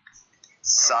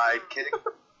Side kidding.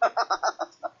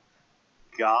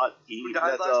 God, Who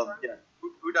died last time? yeah,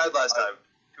 Who died last time?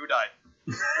 Who died?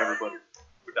 everybody.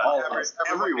 Who died? All of us.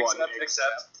 everyone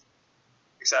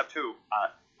except who?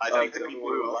 I think the people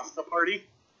who left the party.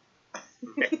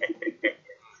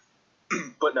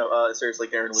 But no, seriously,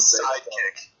 Garen would say that,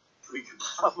 Sidekick. we could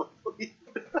probably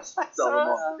sell them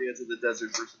off at the edge of the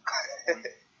desert for some.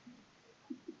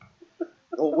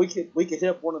 Well, we could hit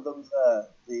up one of those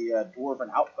the dwarven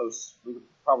outposts. We could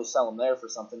probably sell them there for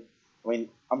something. I mean,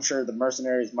 I'm sure the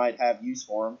mercenaries might have use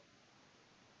for them,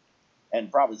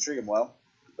 and probably treat them well.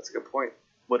 That's a good point.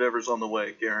 Whatever's on the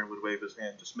way, Garen would wave his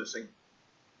hand, dismissing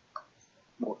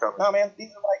more coming. No, man,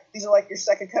 these are like your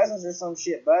second cousins or some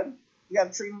shit, bud. You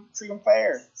gotta treat them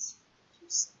fair.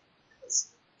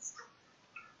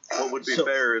 What would be So-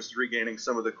 fair is regaining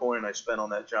some of the coin I spent on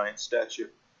that giant statue.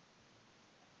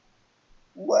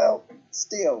 Well,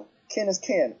 still, kin is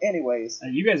kin. Anyways,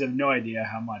 And you guys have no idea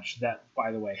how much that,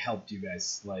 by the way, helped you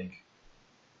guys. Like,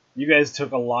 you guys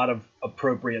took a lot of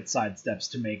appropriate side steps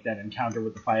to make that encounter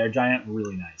with the fire giant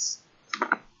really nice. Yeah,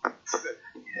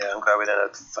 I'm glad we didn't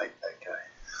have to fight that guy.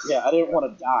 yeah, I didn't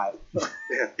want to die.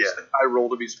 Yeah. I roll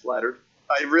to be splattered.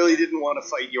 I really didn't want to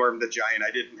fight Yorm the Giant.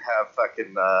 I didn't have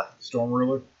fucking Storm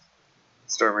Ruler,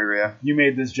 Stormy Rhea. you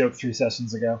made this joke 3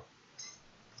 sessions ago.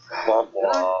 Womp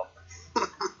womp.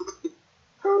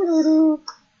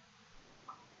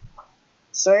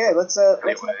 So yeah, let's Anyway.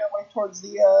 make our way towards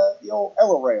the old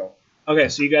Elrail. Okay,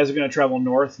 so you guys are going to travel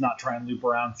north, not try and loop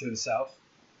around through the south.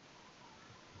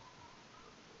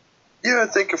 Yeah,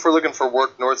 I think if we're looking for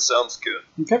work, north sounds good.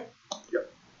 Okay.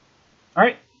 Yep. All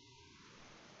right.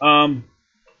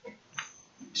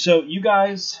 So you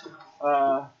guys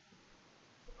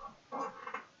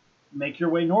make your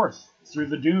way north through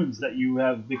the dunes that you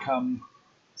have become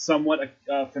somewhat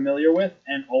familiar with,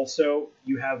 and also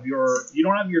you don't have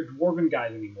your dwarven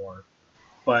guide anymore,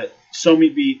 but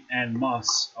Somi Beat and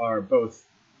Mus are both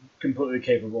completely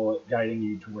capable at guiding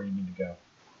you to where you need to go.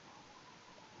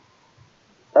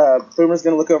 Boomer's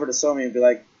gonna look over to Somi and be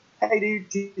like, "Hey, dude,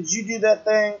 did you do that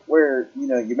thing where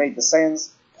you made the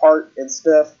sands part and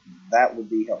stuff? That would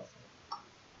be helpful."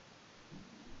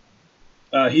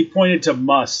 He pointed to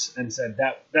Mus and said,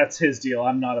 "That's his deal.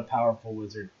 I'm not a powerful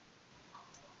wizard."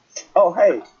 Oh,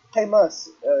 hey, Mus,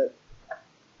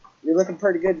 you're looking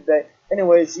pretty good today.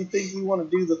 Anyways, you think you want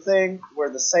to do the thing where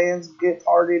the sands get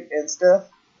parted and stuff?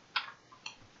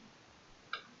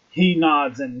 He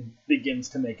nods and begins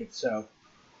to make it so.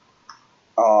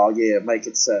 Oh yeah, make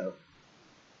it so.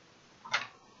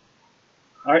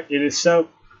 All right, it is so.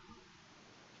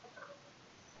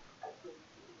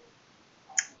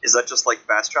 Is that just like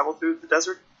fast travel through the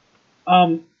desert?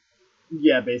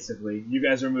 Yeah, basically, you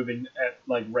guys are moving at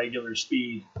like regular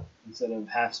speed instead of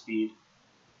half speed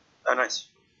Oh, nice.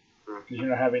 because you're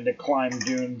not having to climb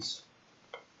dunes.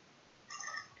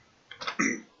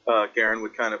 Garen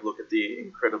would kind of look at the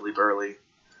incredibly burly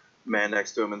man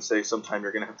next to him and say, "Sometime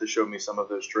you're going to have to show me some of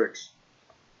those tricks."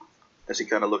 As he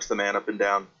kind of looks the man up and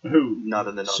down, Who? not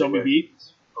in the naughty Somi way. Beat.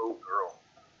 Oh,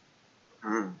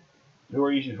 girl. Who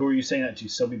are you saying that to?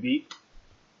 Somi Beat.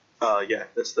 Yeah,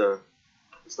 it's the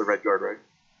red guard, right?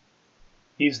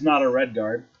 He's not a red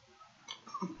guard.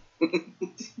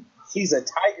 He's a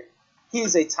tiger.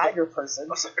 He's a tiger person.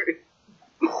 I'm sorry.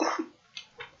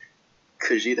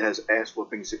 Khajiit has ass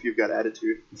whoopings if you've got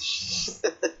attitude.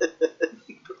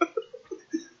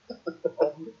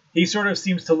 He sort of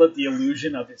seems to let the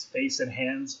illusion of his face and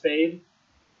hands fade,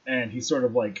 and he sort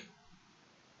of like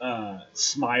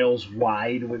smiles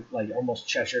wide with like almost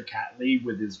Cheshire Catly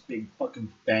with his big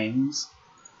fucking fangs,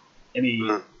 and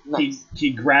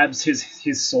he grabs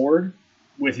his sword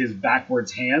with his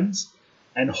backwards hands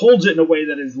and holds it in a way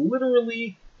that is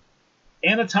literally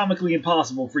anatomically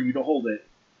impossible for you to hold it,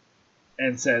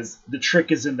 and says, "The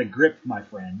trick is in the grip, my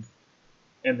friend,"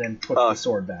 and then puts the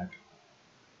sword back.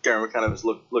 Garen would kind of just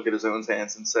look at his own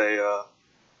hands and say, "All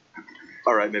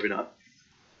right, maybe not."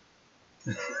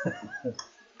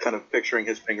 Kind of picturing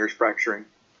his fingers fracturing.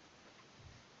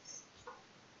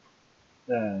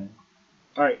 All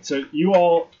right, so you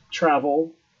all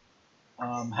travel.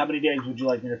 How many days would you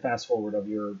like me to fast forward of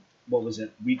your, what was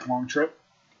it, week-long trip?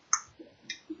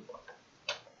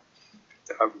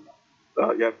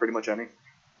 Yeah, pretty much any.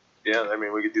 Yeah, I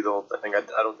mean, we could do the whole thing. I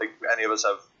don't think any of us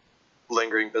have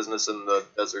lingering business in the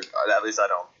desert. At least I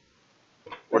don't.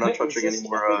 We're not I think touching it's any just-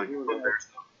 more I think we were gonna- bears,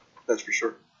 though. That's for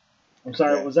sure. I'm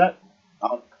sorry, Okay. what was that?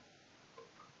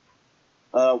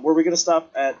 Were we gonna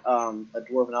stop at a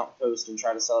dwarven outpost and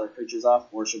try to sell our creatures off,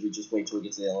 or should we just wait till we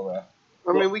get to the LRF?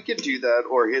 I mean, we could do that,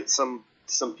 or hit some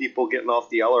people getting off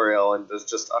the LRL and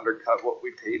just undercut what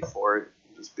we paid for it.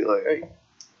 Just be like, hey,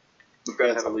 We've got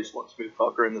to have at least one smooth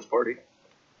talker in this party.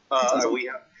 if we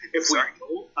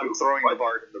go, I'm throwing the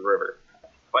bard in the river.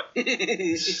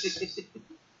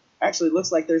 Actually, it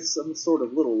looks like there's some sort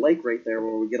of little lake right there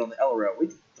where we get on the LRL. We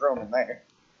can throw them in there.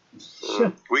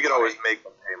 We could always make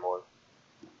them pay more.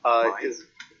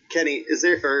 Kenny, is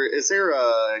there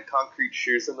concrete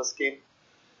shoes in this game?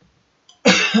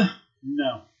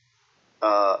 No.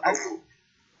 I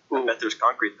bet there's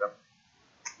concrete though.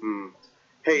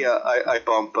 Hey, I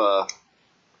bump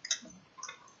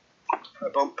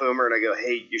Boomer and I go,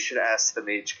 hey, you should ask the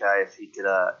mage guy if he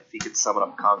could summon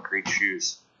up concrete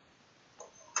shoes.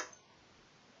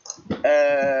 All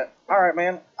right,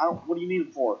 man. What do you need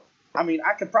them for? I mean,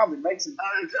 I could probably make some.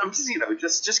 I'm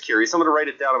just just curious. I'm gonna write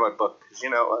it down in my book because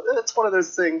it's one of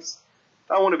those things.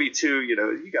 I don't want to be too you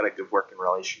got a good working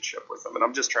relationship with them, and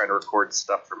I'm just trying to record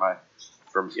stuff for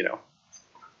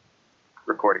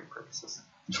recording purposes.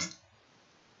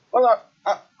 Well,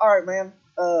 all right, man.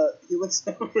 He looks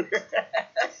over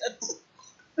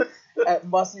at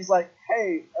Mus and he's like,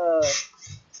 "Hey,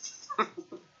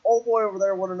 old boy over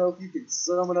there want to know if you could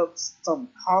summon up some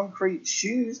concrete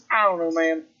shoes. I don't know,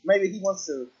 man. Maybe he wants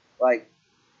to like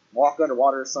walk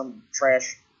underwater or some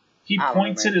trash." He I don't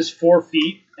points know, at man. his 4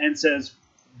 feet and says,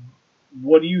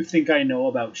 "What do you think I know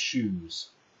about shoes?"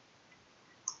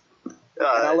 And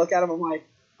I look at him.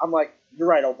 I'm like, "You're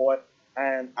right, old boy."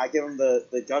 And I give him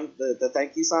the gun, the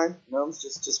thank you sign. Gnomes,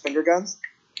 just finger guns.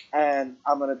 And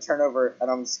I'm gonna turn over and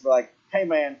I'm just like, "Hey,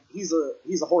 man, he's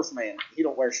a horseman. He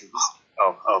don't wear shoes."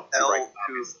 Oh, L right.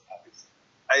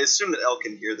 I assume that El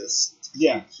can hear this.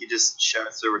 Yeah. He just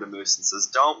shouts over to Moose and says,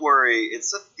 "Don't worry,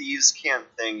 it's a thieves' camp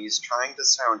thing. He's trying to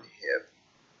sound hip.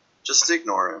 Just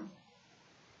ignore him."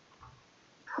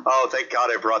 Oh, thank God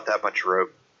I brought that much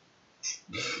rope.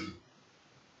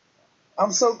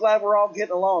 I'm so glad we're all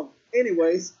getting along.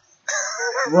 Anyways,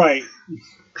 Right.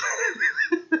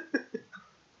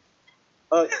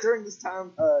 during this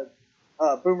time,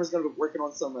 Boomer's going to be working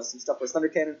on some stuff with Thunder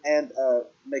Cannon and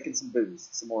making some booze,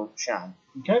 some more shine.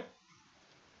 Okay.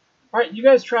 All right, you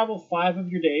guys travel 5 of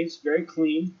your days, very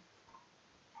clean,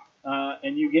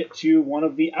 and you get to one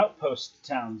of the outpost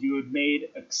towns. You had made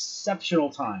exceptional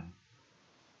time.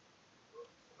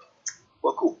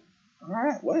 Well, cool. All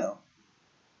right, well.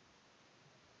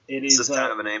 It Is is this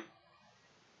kind of a name?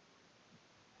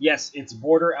 yes, it's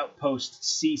Border Outpost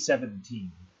C-17.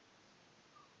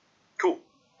 Cool.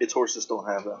 Its horses don't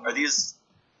have them. Are these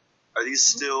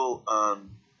still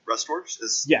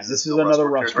Rustdwarfs? Yeah, this is still another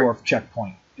Rustdwarf territory? Roughdorf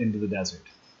checkpoint into the desert.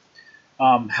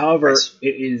 However, Nice.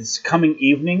 it is coming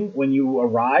evening when you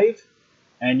arrive,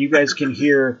 and you guys can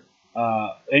hear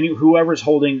whoever's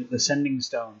holding the sending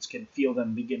stones can feel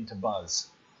them begin to buzz.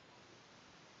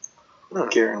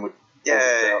 Garen would.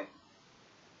 Yay.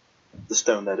 The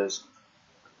stone, that is.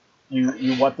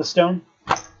 You what the stone?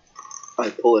 I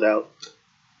pull it out.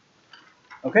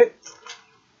 Okay.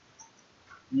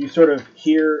 You sort of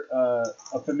hear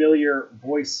a familiar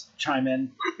voice chime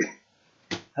in.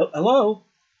 Hello?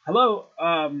 Hello?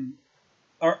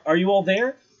 Are you all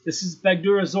there? This is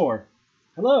Bagdur Azor.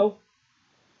 Hello?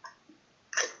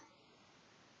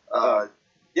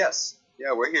 Yes.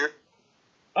 Yeah, we're here.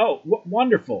 Oh,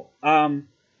 wonderful.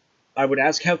 I would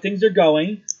ask how things are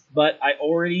going, but I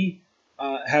already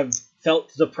have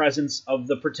felt the presence of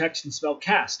the protection spell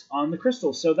cast on the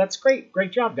crystal, so that's great.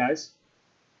 Great job, guys.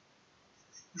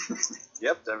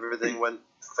 Yep, everything went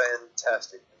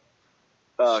fantastic.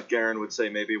 Garen would say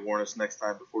maybe warn us next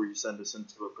time before you send us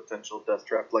into a potential death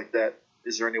trap like that.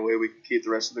 Is there any way we can keep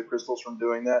the rest of the crystals from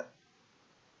doing that?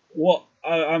 Well,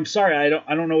 I'm sorry, I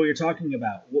don't know what you're talking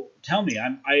about. Well, tell me.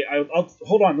 I'll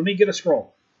hold on. Let me get a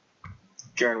scroll.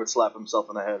 Garen would slap himself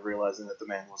in the head, realizing that the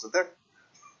man wasn't there.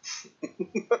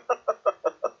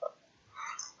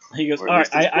 He goes, Or all at right,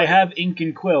 least his I plan. have ink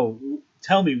and quill.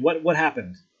 Tell me what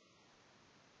happened.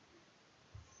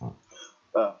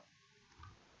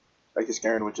 I guess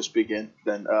Garen would just begin,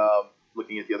 then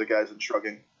looking at the other guys and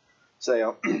shrugging, say,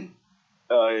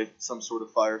 some sort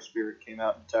of fire spirit came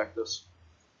out and attacked us.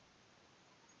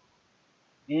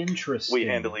 Interesting. We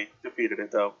handily defeated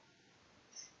it, though.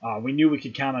 We knew we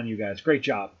could count on you guys. Great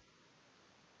job.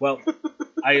 Well,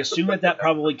 I assume that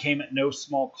probably came at no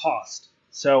small cost.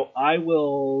 So I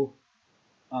will.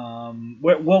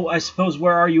 I suppose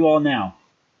where are you all now?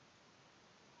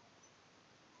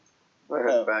 We're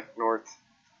heading back north.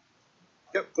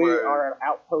 Yep, We we're are at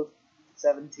Outpost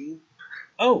 17.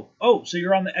 Oh, so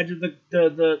you're on the edge of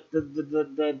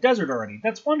the desert already.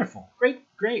 That's wonderful. Great.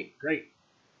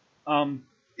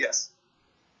 yes.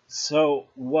 So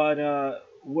what?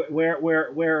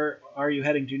 Where are you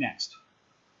heading to next?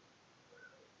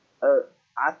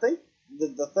 I think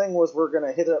the thing was we're going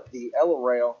to hit up the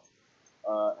Elarail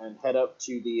and head up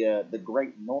to the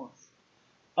Great North.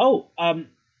 Oh,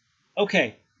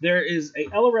 okay. There is a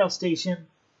Elarail station.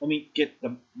 Let me get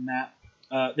the map.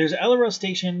 There's an Elarail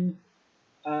station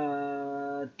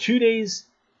 3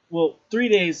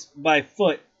 days by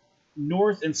foot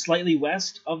north and slightly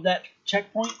west of that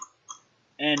checkpoint.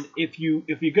 And if you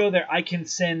go there, I can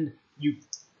send you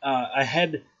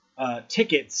ahead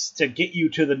tickets to get you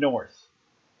to the north.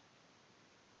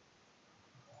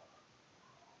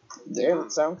 Yeah,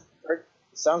 that sounds great.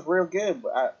 Sounds real good.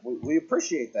 We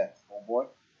appreciate that, old boy.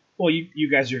 Well, you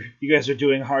guys are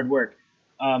doing hard work.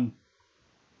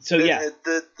 So yeah,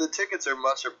 The tickets are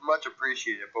much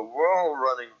appreciated, but we're all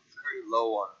running very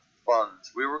low on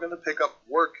funds. We were going to pick up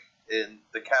work in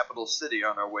the capital city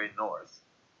on our way north.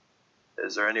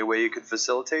 Is there any way you could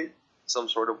facilitate some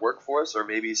sort of work for us, or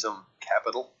maybe some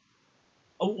capital?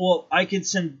 oh, well, I can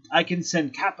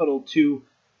send capital to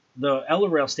the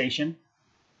Elarail station.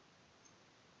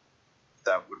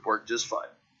 That would work just fine.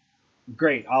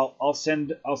 Great. I'll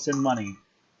send money.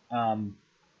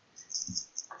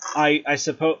 I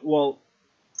suppose. Well,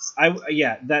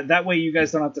 that way you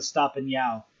guys don't have to stop in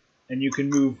Yao, and you can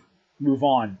move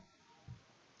on.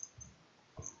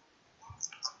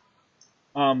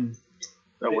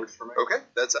 That works for me. Okay,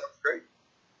 that sounds great.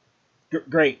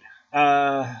 Great.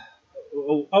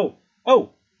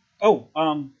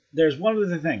 There's one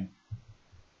other thing.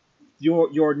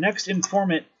 Your next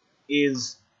informant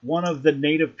is one of the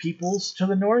native peoples to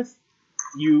the north.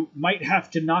 You might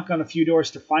have to knock on a few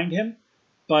doors to find him,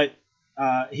 but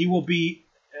he will be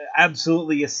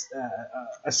absolutely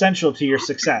essential to your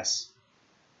success.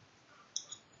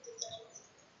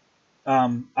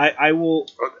 I will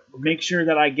make sure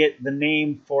that I get the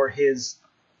name for his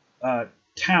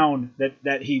town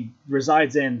that he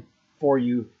resides in for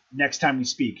you next time we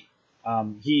speak.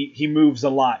 He moves a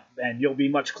lot, and you'll be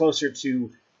much closer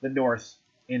to the north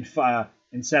in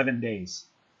 7 days.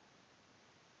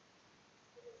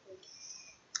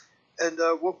 And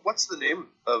what's the name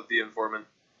of the informant?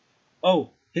 Oh,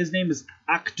 his name is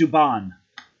Akduban.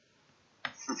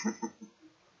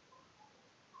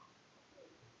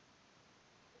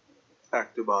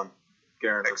 Akduban.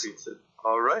 Garen repeats it.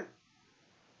 All right.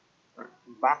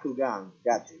 Bakugan,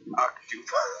 got you.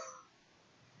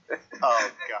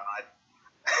 Oh God.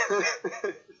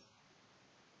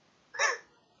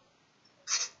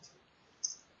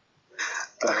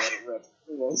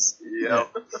 Yep.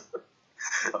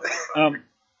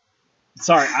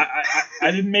 Sorry,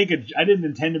 I didn't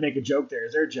intend to make a joke there.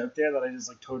 Is there a joke there that I just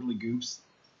like totally goofs?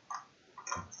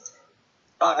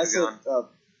 I said,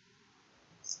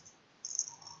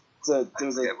 there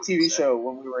was a TV show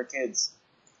when we were kids.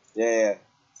 Yeah.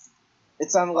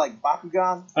 It sounded like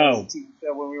Bakugan. Oh. It was a TV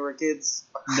show when we were kids.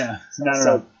 No.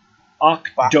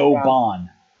 Akdoban.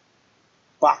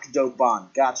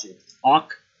 Bakdoban, got you.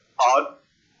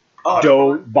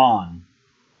 Akdoban.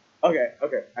 Okay,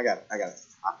 I got it.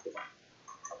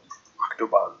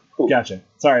 Octoban. Cool. Gotcha.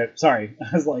 Sorry. I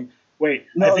was like, wait.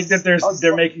 No, I think that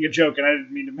they're making a joke, and I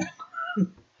didn't mean to. I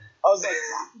was like,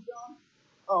 Bakugan?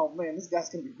 Oh man, this guy's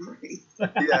gonna be great. Yeah,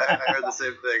 I heard the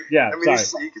same thing. Yeah, I mean,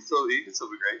 sorry. he could still be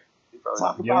great. He probably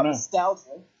Talk You don't about know.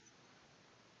 nostalgia.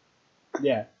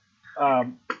 Yeah.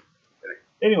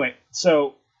 Anyway,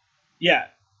 so yeah,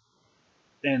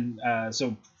 and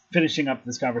so finishing up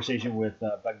this conversation with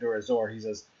Bagdura Zor, he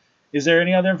says, "Is there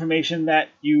any other information that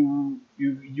you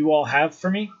all have for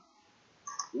me?"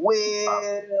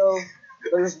 Well,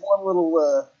 there's one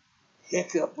little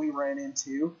hiccup we ran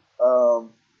into.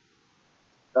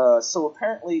 So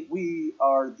apparently we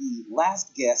are the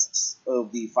last guests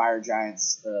of the Fire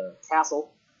Giant's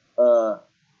castle.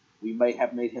 We may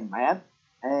have made him mad.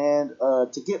 And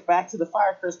to get back to the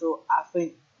Fire Crystal, I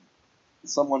think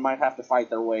someone might have to fight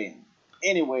their way in.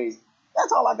 Anyways,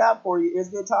 that's all I got for you. It's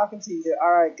good talking to you.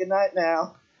 All right, good night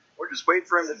now. Or just wait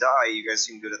for him to die. You guys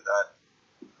seem good at that.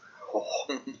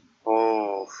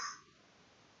 Oh.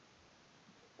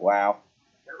 Wow.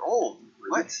 You're old.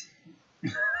 What?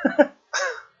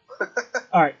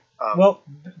 All right. Well,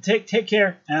 take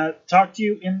care. Talk to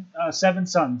you in 7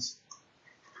 suns.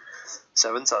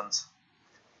 7 sons.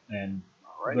 And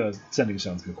Alrighty. the sending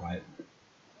stones go quiet.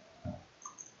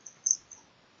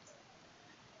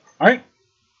 All right.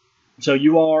 So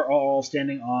you all are all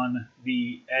standing on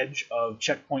the edge of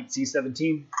checkpoint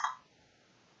C-17.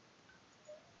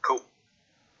 Cool.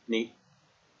 Neat.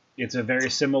 It's a very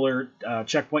similar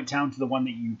checkpoint town to the one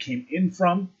that you came in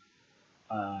from.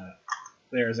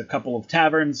 There's a couple of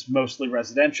taverns, mostly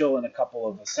residential, and a couple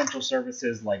of essential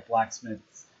services like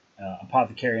blacksmiths,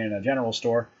 apothecary, and a general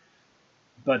store.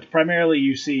 But primarily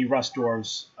you see rust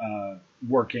dwarves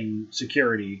working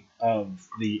security of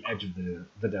the edge of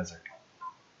the desert.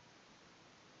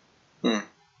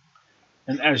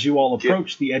 And as you all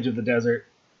approach the edge of the desert,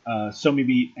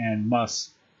 Somibeat and Mus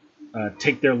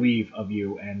take their leave of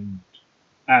you and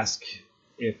ask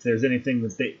if there's anything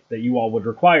that you all would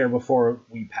require before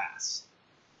we pass.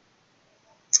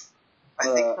 I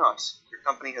think not. Your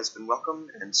company has been welcome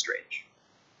and strange.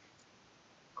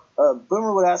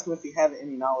 Boomer would ask him if he had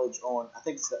any knowledge on, I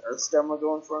think it's the Earth Stem we're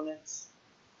going for next.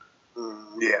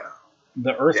 Yeah.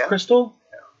 The Earth Yeah. Crystal?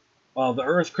 Well, the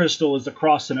Earth Crystal is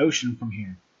across an ocean from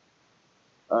here.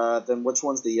 Then which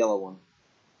one's the yellow one?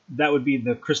 That would be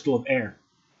the Crystal of Air,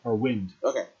 or Wind.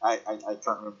 Okay, I can't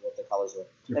remember what the colors were.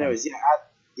 You're Anyways,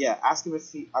 ask him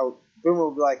if Boomer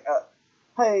would be like,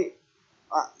 hey,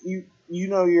 you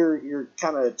know you're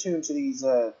kind of attuned to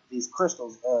these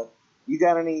crystals. You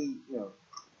got any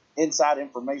inside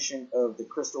information of the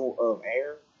Crystal of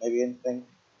Air? Maybe anything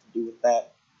to do with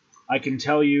that? I can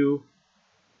tell you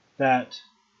that,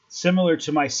 similar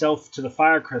to myself to the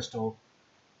Fire Crystal,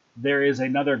 there is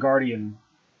another guardian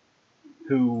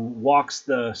who walks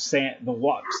the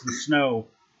snow,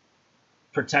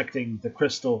 protecting the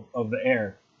Crystal of the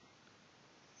Air.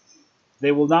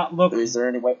 They will not look. Is there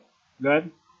any way?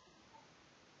 Good.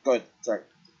 Go ahead. Sorry.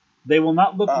 They will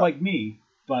not look like me,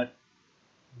 but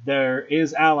there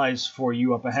is allies for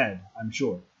you up ahead, I'm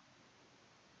sure.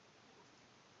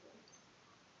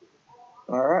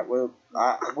 All right. Well,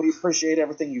 we appreciate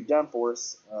everything you've done for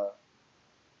us.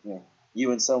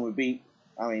 You and Someone Beat.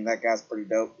 I mean, that guy's pretty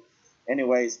dope.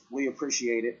 Anyways, we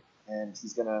appreciate it, and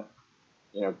he's gonna,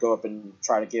 go up and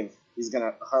try to he's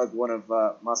gonna hug one of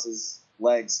Mus's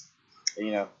legs,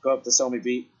 and, go up to Somi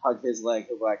Beat, hug his leg,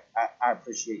 he'll be like, I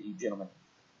appreciate you, gentlemen,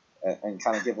 and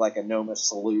kind of give like a gnomish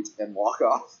salute and walk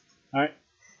off. All right.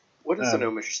 What is a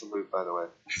gnomish salute, by the way?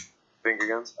 Finger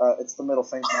guns? It's the middle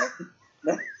finger.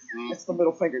 No, it's the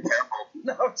middle finger.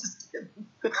 No, I'm just kidding.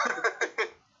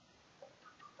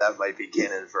 That might be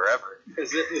canon forever.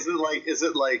 Is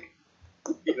it like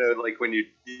like when you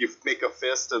make a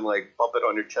fist and like bump it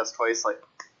on your chest twice, like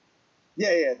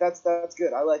Yeah, that's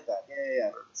good. I like that.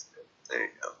 Yeah. That's good. There you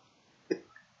go.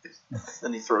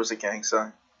 Then he throws a gang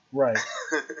sign. Right.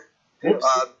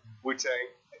 Wu-Tang.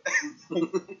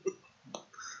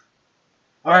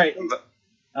 All right.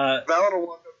 Valen will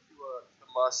walk up to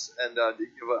Mus and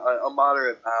give a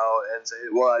moderate bow and say,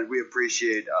 well, we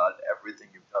appreciate everything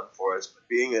you've done for us, but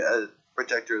being a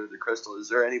protector of the crystal, is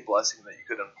there any blessing that you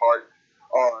could impart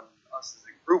on us as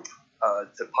a group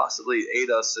to possibly aid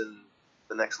us in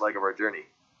the next leg of our journey?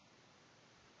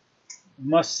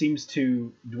 Mus seems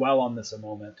to dwell on this a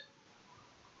moment,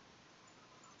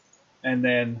 and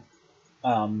then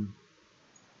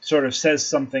sort of says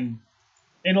something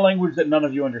in a language that none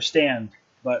of you understand,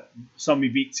 but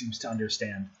Somi Beat seems to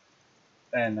understand.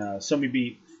 And Somi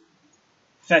Beat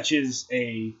fetches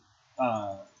a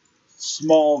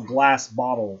small glass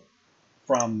bottle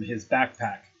from his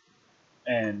backpack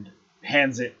and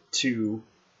hands it to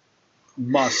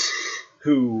Mus,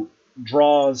 who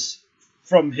draws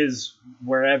from his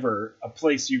wherever a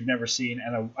place you've never seen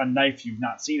and a knife you've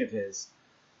not seen of his,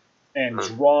 and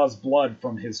draws blood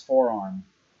from his forearm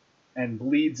and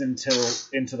bleeds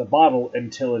into the bottle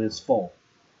until it is full.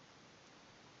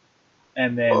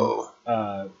 And then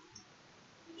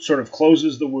sort of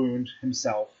closes the wound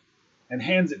himself and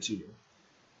hands it to you.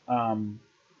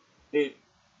 It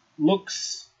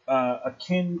looks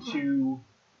akin to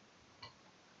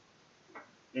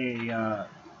a... I'm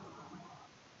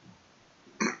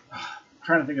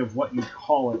trying to think of what you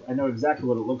call it. I know exactly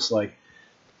what it looks like.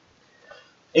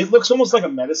 It looks almost like a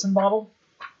medicine bottle.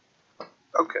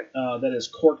 Okay. That is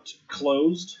corked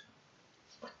closed.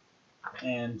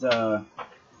 And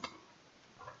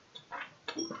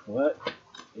what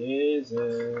is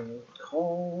it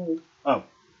called? Oh.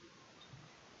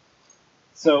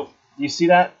 So, you see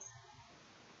that?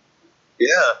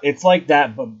 Yeah. It's like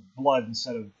that, but blood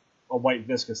instead of a white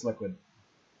viscous liquid.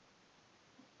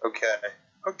 Okay.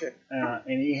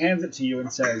 And he hands it to you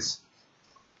and says,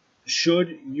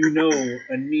 should you know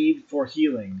a need for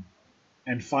healing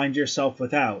and find yourself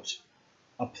without,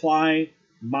 apply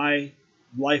my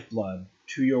lifeblood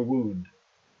to your wound,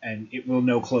 and it will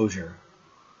know closure.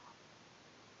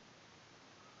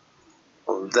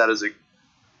 Well, that is a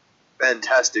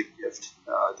fantastic gift.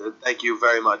 Thank you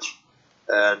very much.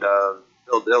 And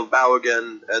he'll bow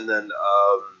again, and then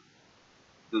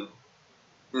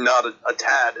nod a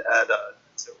tad at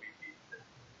so we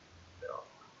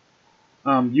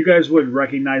You guys would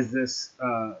recognize this.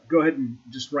 Go ahead and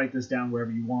just write this down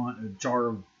wherever you want. A jar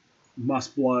of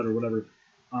musk blood or whatever.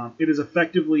 It is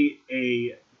effectively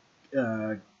a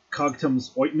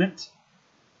Cogtum's ointment.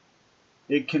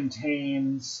 It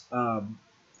contains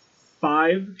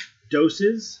 5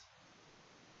 doses.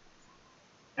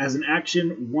 As an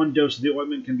action, 1 dose of the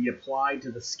ointment can be applied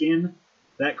to the skin.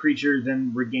 That creature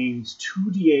then regains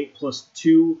 2d8 plus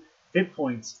 2 hit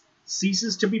points,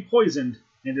 ceases to be poisoned,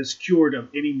 and is cured of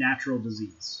any natural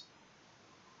disease.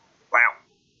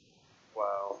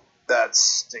 Wow.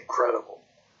 That's incredible.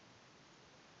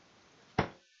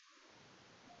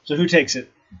 So who takes it?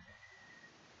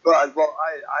 Well, I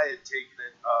had taken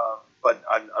it, but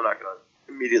I'm not going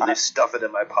to immediately stuff it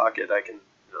in my pocket. I can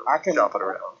drop it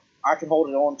around. I can hold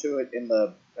it on to it in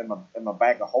my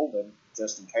bag of holding,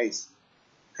 just in case.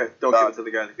 Okay, don't give it to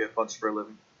the guy that gets punched for a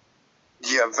living.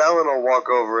 Yeah, Valen will walk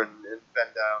over and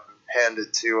bend down and hand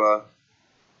it to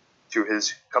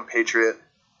his compatriot.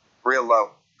 Real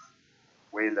low.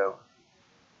 Way low.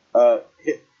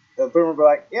 The boomer will be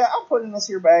like, yeah, I'll put it in this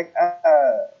here bag.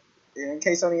 In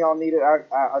case any of y'all need it,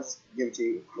 I'll just give it to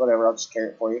you. Whatever, I'll just carry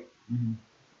it for you. Mm-hmm.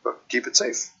 But keep it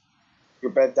safe.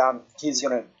 You're bent down. He's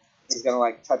gonna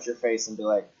like touch your face and be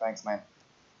like, thanks, man.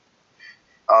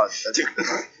 That's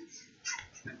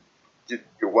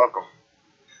You're welcome.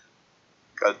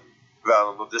 Good.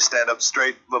 Valen will just stand up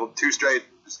straight, a little too straight,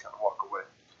 just kind of walk away,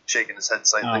 shaking his head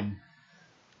slightly.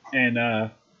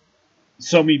 And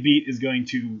Somi Beat is going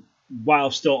to,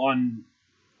 while still on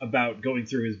about going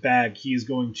through his bag, he is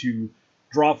going to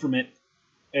draw from it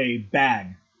a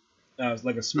bag,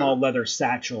 like a small leather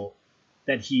satchel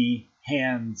that he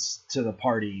hands to the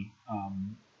party,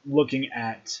 looking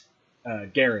at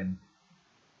Garen.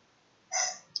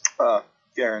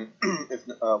 Garen, if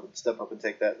would step up and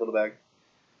take that little bag.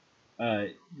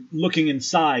 Looking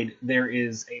inside, there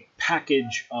is a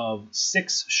package of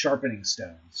 6 sharpening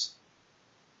stones.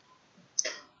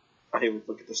 He would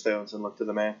look at the stones and look to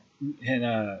the man. And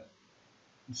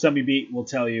Summy Beat will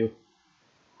tell you,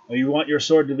 "Oh, you want your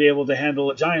sword to be able to handle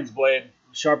a giant's blade?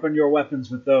 Sharpen your weapons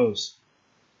with those.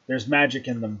 There's magic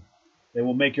in them. They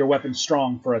will make your weapons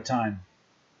strong for a time."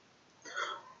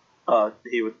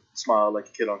 He would smile like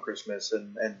a kid on Christmas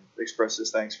and express his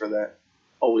thanks for that.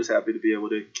 Always happy to be able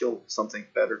to kill something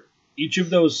better. Each of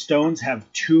those stones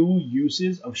have 2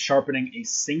 uses of sharpening a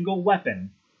single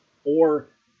weapon, or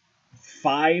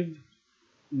 3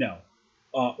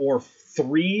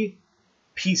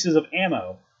 pieces of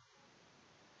ammo.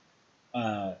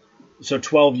 So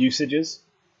 12 usages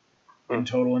in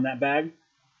total in that bag.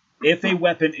 If a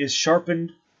weapon is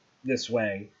sharpened this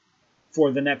way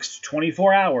for the next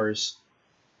 24 hours,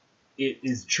 it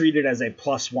is treated as a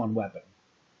 +1 weapon.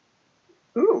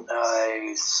 Ooh,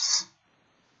 Nice.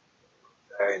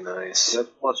 Very nice. that's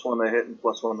 +1 to hit and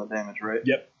 +1 to damage, right?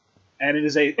 Yep. And it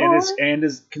is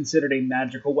is considered a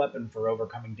magical weapon for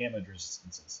overcoming damage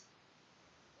resistances.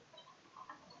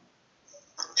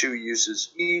 2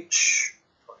 uses each.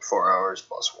 4 hours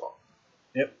 +1.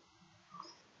 Yep.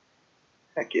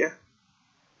 Heck yeah.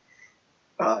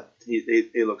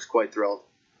 He looks quite thrilled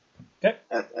Okay.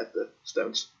 at the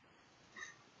stones.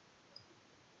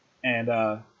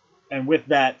 And with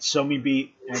that, Somi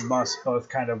Beat and Musk both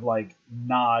kind of like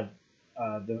nod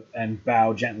and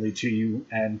bow gently to you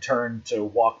and turn to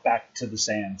walk back to the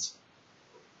sands.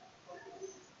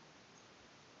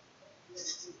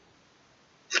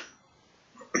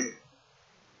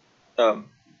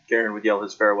 Garen would yell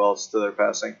his farewells to their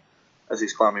passing as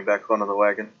he's climbing back onto the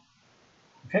wagon.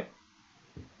 Okay.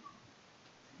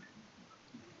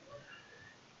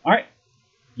 All right.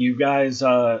 You guys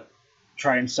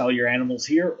try and sell your animals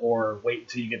here, or wait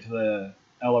until you get to the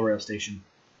Ella rail station?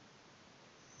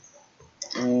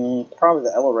 Probably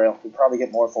the Ella rail. We'd probably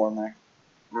get more for them there.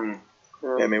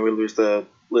 Yeah, I mean, we lose the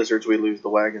lizards, we lose the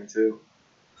wagon too.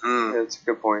 Yeah, that's a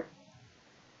good point.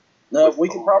 No, we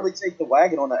could probably take the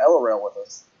wagon on the Ella rail with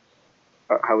us.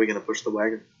 How are we going to push the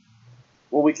wagon?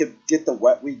 Well, we could get the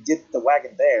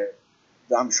wagon there.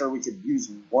 I'm sure we could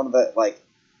use one of the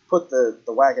put the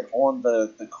wagon on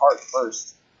the cart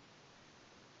first.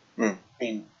 I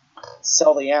mean,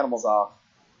 sell the animals off,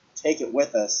 take it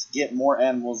with us, get more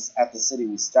animals at the city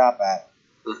we stop at.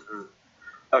 Mm-hmm.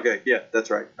 Okay, yeah, that's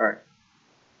right. All right.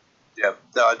 Yeah,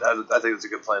 no, I think it's a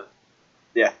good plan.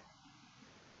 Yeah.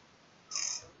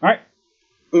 All right.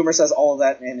 Boomer says all of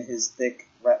that in his thick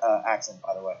accent,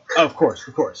 by the way. Oh, of course,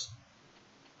 of course.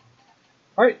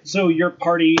 All right, so your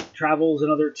party travels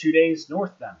another 2 days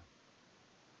north then.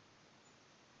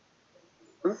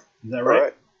 Is that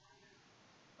right?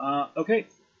 Okay.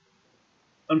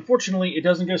 Unfortunately, it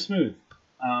doesn't go smooth.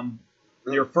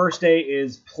 Your first day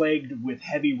is plagued with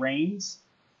heavy rains,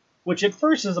 which at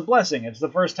first is a blessing. It's the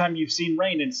first time you've seen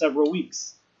rain in several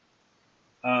weeks.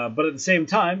 But at the same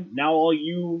time, now all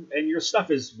you and your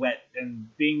stuff is wet,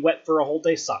 and being wet for a whole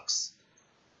day sucks.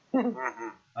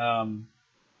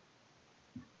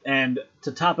 And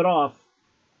to top it off,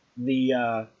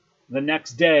 the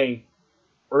next day,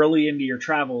 early into your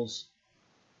travels,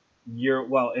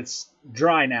 it's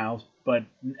dry now,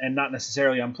 and not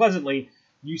necessarily unpleasantly,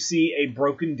 you see a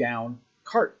broken down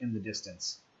cart in the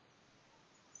distance.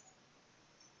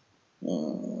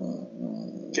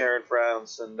 Garen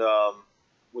frowns and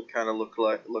would kind of look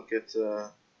at.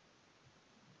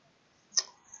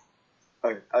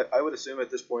 I would assume at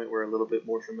this point we're a little bit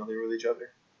more familiar with each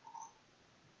other.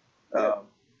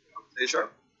 Sure.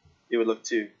 You would look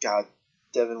to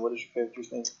Devin. What is your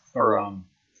character's name? Farung.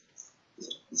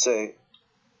 Say,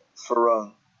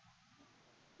 Farung.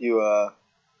 You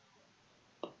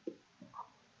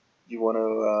want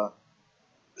to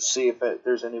see if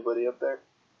there's anybody up there?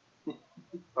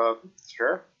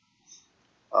 Sure.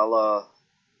 I'll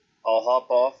hop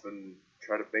off and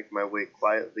try to make my way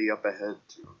quietly up ahead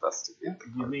to investigate the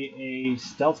Give cart. me a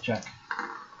stealth check.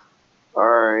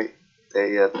 Alright.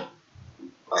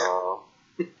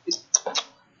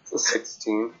 It's a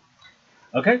 16.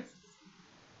 Okay.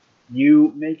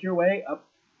 You make your way up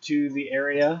to the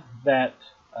area that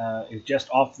is just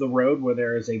off the road, where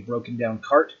there is a broken down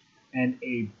cart and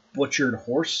a butchered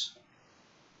horse.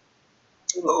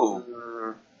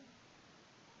 Oh.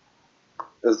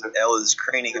 Ella's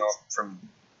craning off from...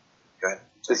 Go ahead.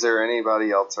 Is there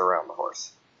anybody else around the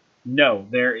horse? No,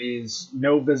 there is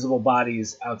no visible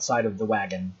bodies outside of the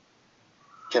wagon.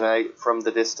 Can I, from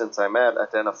the distance I'm at,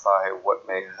 identify what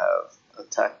may have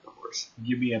attacked the horse?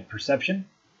 Give me a perception.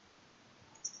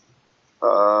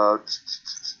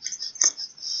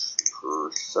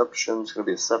 Perception's going to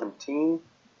be a 17.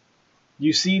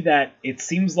 You see that it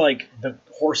seems like the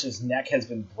horse's neck has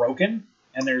been broken,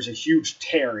 and there's a huge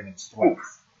tear in its throat.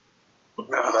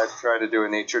 Could I try to do a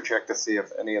nature check to see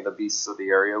if any of the beasts of the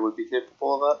area would be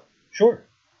capable of that? Sure.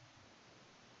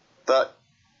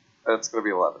 That's going to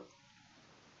be 11.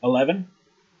 11?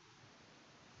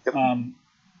 Yep.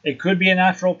 It could be a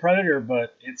natural predator,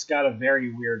 but it's got a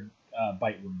very weird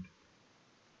bite wound.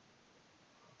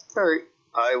 Alright.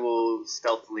 I will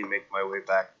stealthily make my way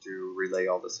back to relay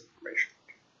all this information.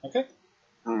 Okay.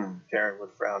 Karen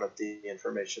would frown at the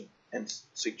information and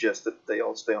suggest that they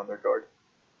all stay on their guard.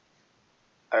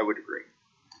 I would agree.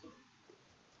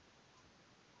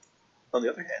 On the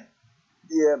other hand,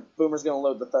 Yeah, Boomer's gonna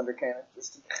load the thunder cannon.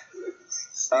 Just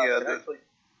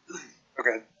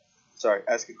Okay. sorry,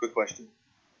 ask a quick question.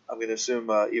 I'm going to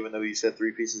assume, even though you said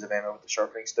 3 pieces of ammo with the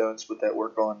sharpening stones, would that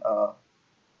work on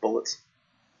bullets?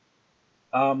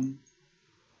 I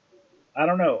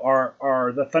don't know.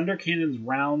 Are the Thunder Cannon's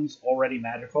rounds already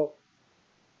magical?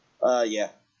 yeah.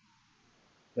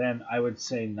 Then I would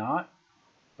say not,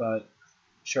 but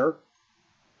sure.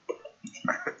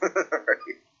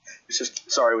 It's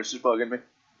just sorry, it was just bugging me.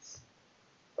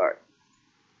 Alright.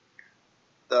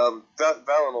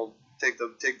 Valen will take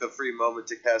the free moment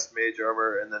to cast Mage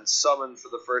Armor and then summon for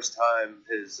the first time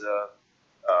his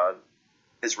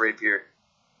rapier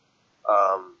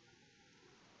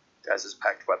as his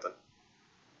packed weapon.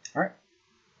 Alright.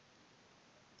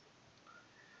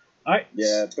 Alright.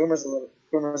 Yeah, Boomer's a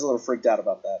little freaked out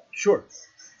about that. Sure.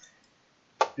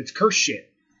 It's curse shit.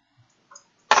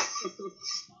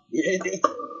 Yeah,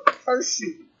 curse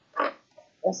shit.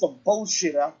 On some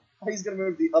bullshit. He's gonna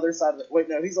move the other side of it. Wait,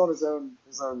 no, he's on his own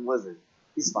lizard.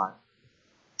 He's fine.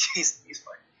 He's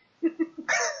fine.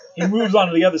 He moves on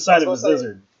to the other side of his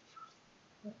lizard.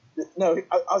 No,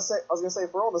 I was gonna say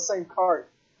if we're on the same cart,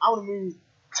 I want to move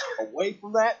away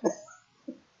from that.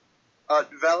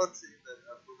 Valen, seeing that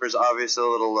Boomer's obviously a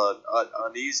little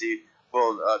uneasy,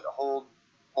 will hold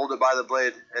it by the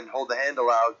blade and hold the handle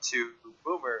out to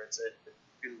Boomer and say,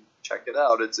 "You can check it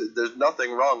out. There's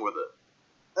nothing wrong with it."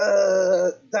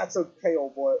 That's okay,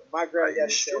 old boy. My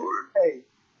granddaddy said, hey,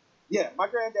 yeah, my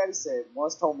granddaddy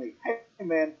told me, hey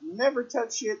man, never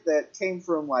touch shit that came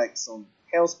from like some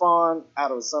hellspawn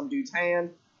out of some dude's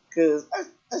hand, because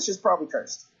that's just probably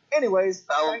cursed. Anyways,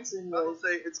 thanks anyways. I will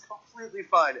say it's completely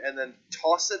fine, and then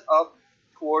toss it up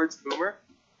towards Boomer,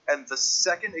 and the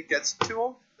second it gets to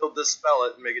him, he'll dispel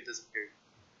it and make it disappear.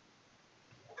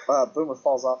 Boomer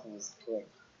falls off of his thing.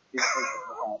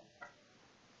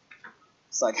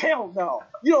 It's like, hell no,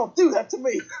 you don't do that to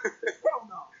me. Hell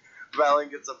no. Valen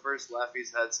gets the first laugh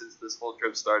he's had since this whole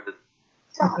trip started.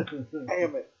 God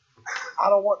damn it. I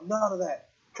don't want none of that.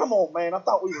 Come on, man. I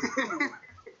thought we were cool.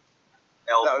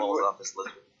 Elle falls off his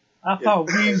lizard. I thought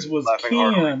Weez was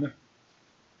kin.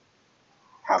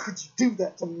 How could you do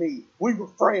that to me? We were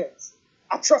friends.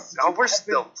 I trusted you. No, we're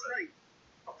still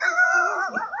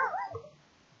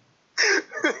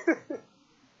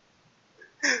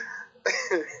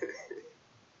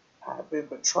I've been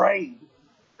betrayed.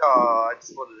 Oh, I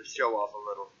just wanted to show off a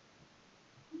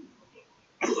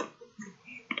little.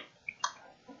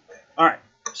 Alright,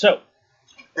 so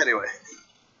Anyway.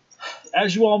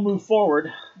 as you all move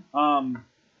forward,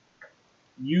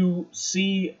 you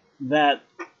see that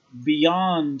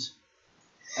beyond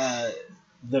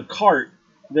the cart,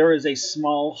 there is a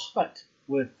small hut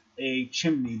with a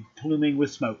chimney pluming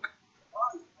with smoke.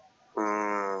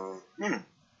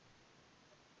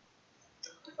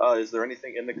 Is there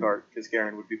anything in the cart? Because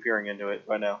Garen would be peering into it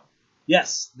by now.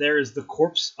 Yes, there is the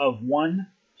corpse of one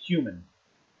human.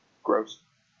 Gross.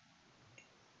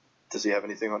 Does he have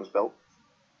anything on his belt?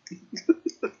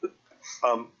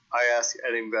 I ask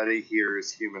anybody here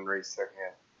is human raise their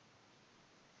hand.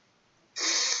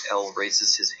 Elle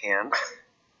raises his hand.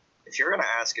 If you're going to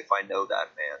ask if I know that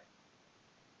man,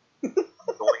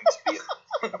 I'm going to be...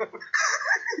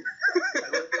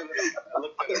 I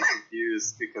looked at him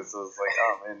confused because I was like,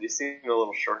 oh man, you seem a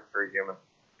little short for a human.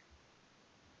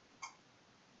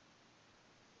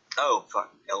 Oh,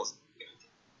 fuck. Elle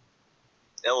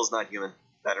is not human.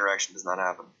 That interaction does not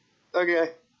happen.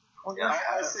 Okay. Yeah.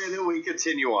 I say that we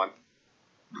continue on.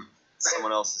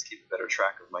 Someone else is keeping better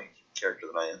track of my character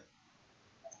than I am.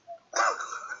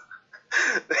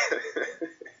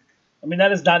 I mean,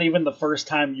 that is not even the first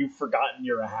time you've forgotten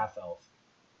you're a half-elf.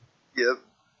 Yep.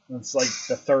 It's like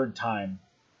the third time.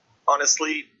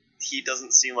 Honestly, he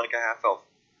doesn't seem like a half-elf.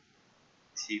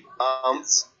 He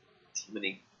is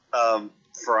humany.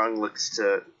 Frong looks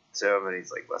to him and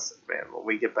he's like, listen, man, when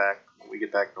we get back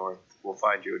north, We'll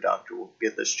find you a doctor. We'll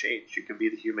get this changed. You can be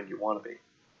the human you want to be.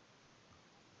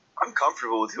 I'm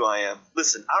comfortable with who I am.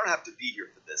 Listen, I don't have to be here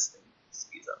for this thing.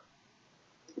 Speeds up.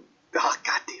 Oh,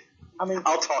 goddamn. I mean,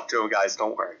 I'll talk to him, guys.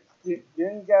 Don't worry. do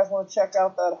you guys want to check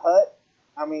out that hut?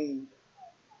 I mean,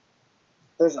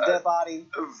 there's a dead body.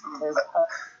 There's a hut.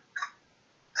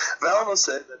 Valmo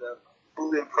said that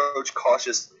we approach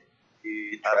cautiously.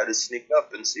 He tried to sneak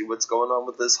up and see what's going on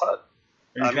with this hut.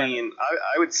 I mean,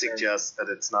 I would suggest that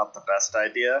it's not the best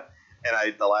idea.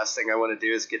 And the last thing I want to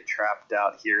do is get trapped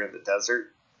out here in the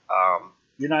desert.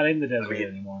 You're not in the desert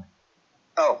anymore.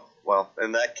 Oh, well,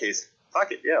 in that case,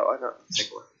 fuck it. Yeah, why not? Take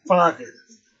a look. Fuck it.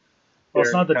 Well,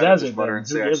 it's not the Kind of desert, just then. muttering,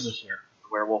 Who gives a shit?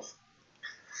 Werewolf.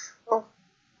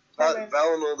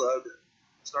 Valen will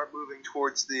start moving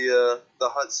towards the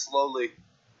hut slowly,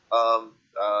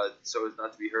 so as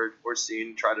not to be heard or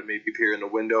seen. Try to maybe peer in the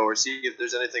window or see if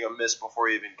there's anything amiss before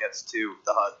he even gets to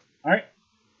the hut. All right.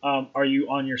 Are you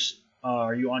on your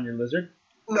lizard?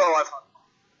 No, I've.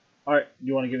 All right.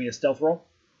 You want to give me a stealth roll?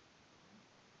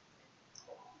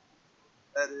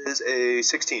 That is a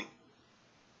 16.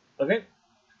 Okay.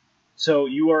 So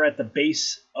you are at the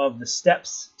base of the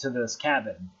steps to this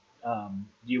cabin.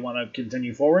 Do you want to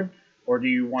continue forward, or do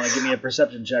you want to give me a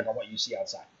perception check on what you see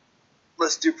outside?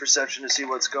 Let's do perception to see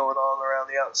what's going on around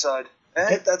the outside.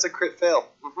 That's a crit fail.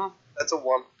 That's a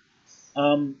 1.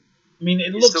 I mean, it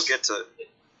You looks. still get to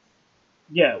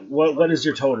Yeah. What is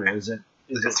your total? Is it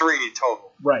 3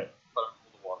 total, right? but I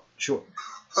rolled a 1. Sure.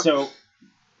 So,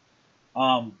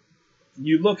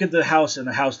 you look at the house, and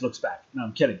the house looks back. No,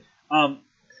 I'm kidding.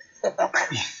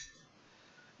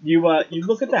 You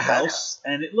look at the house,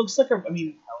 and it looks like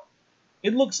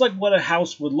it looks like what a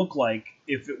house would look like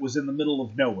if it was in the middle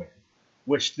of nowhere,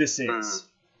 which this is.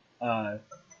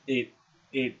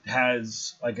 It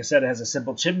has, like I said, it has a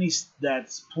simple chimney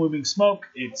that's pluming smoke.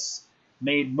 It's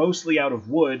made mostly out of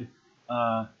wood,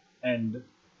 and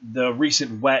the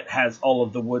recent wet has all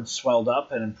of the wood swelled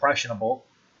up and impressionable.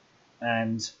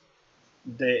 And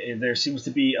there seems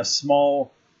to be a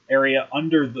small area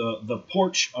under the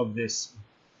porch of this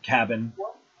cabin,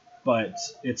 but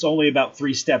it's only about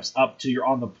 3 steps up till you're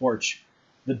on the porch.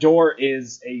 The door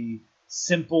is a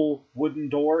simple wooden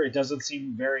door. It doesn't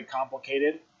seem very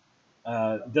complicated.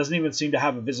 It doesn't even seem to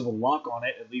have a visible lock on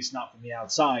it, at least not from the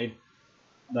outside.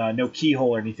 No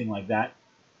keyhole or anything like that.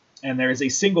 And there is a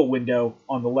single window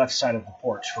on the left side of the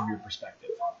porch from your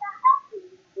perspective.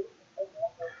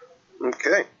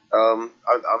 Okay. I'm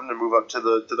gonna move up to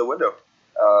the window.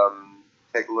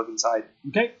 Take a look inside.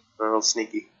 Okay. A little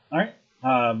sneaky. All right.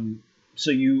 So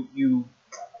you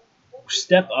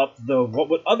step up what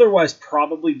would otherwise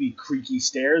probably be creaky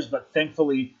stairs, but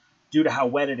thankfully, due to how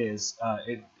wet it is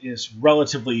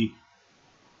relatively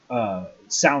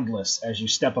soundless as you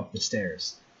step up the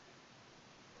stairs.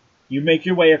 You make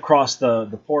your way across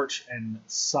the porch and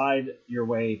side your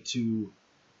way to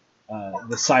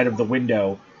the side of the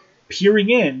window. Peering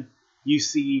in, you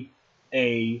see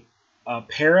a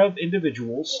pair of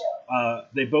individuals.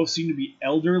 They both seem to be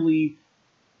elderly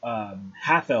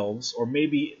half-elves, or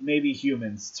maybe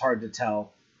humans. It's hard to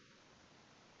tell.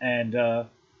 And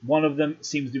one of them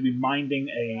seems to be minding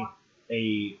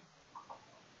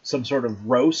some sort of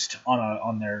roast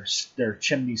on their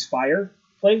chimney's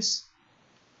fireplace,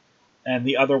 and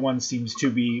the other one seems to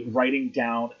be writing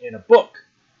down in a book.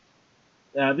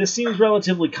 This seems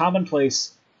relatively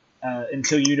commonplace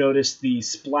until you notice the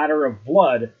splatter of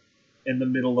blood in the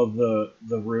middle of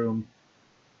the room,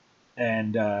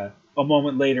 and a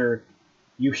moment later,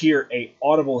 you hear a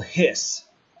audible hiss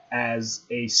as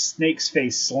a snake's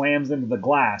face slams into the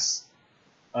glass,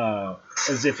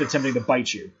 as if attempting to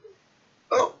bite you.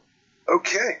 Oh,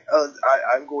 okay.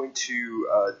 I'm going to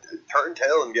turn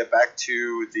tail and get back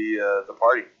to the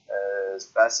party as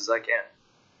fast as I can.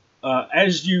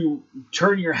 As you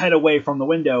turn your head away from the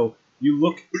window, you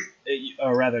look,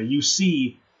 or rather, you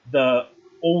see the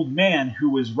old man who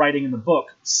was writing in the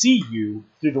book see you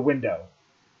through the window.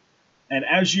 And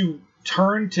as you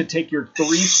turn to take your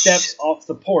 3 steps off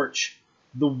the porch,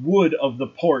 the wood of the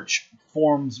porch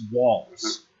forms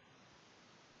walls.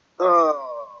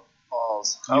 Oh,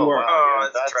 balls.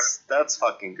 That's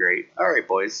fucking great. All right,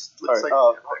 boys. Looks Alright,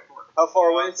 like how far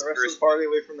away is the rest of the party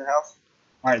away from the house?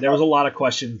 All right, there was a lot of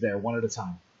questions there, one at a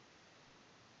time.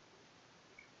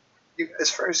 You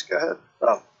guys first. Go ahead.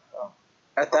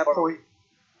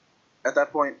 At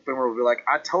that point, Boomer will be like,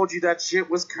 "I told you that shit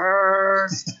was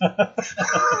cursed."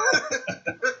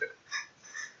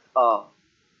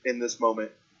 In this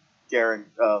moment, Garen,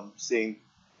 seeing,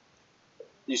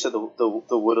 you said the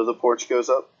wood of the porch goes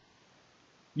up?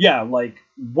 Yeah, like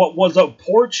what was a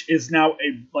porch is now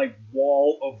a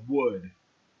wall of wood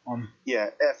Yeah,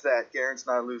 F that. Garen's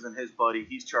not losing his buddy.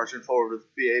 He's charging forward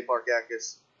with B.A.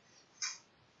 Barkakis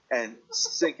and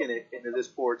sinking it into this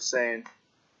port, saying,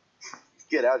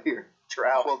 "Get out here,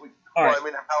 Trout." All Well, right. I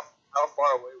mean, how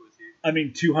far away was he? I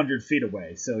mean, 200 feet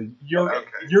away. So you're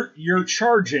Okay. you're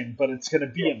charging, but it's going to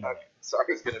be a minute. Sorry,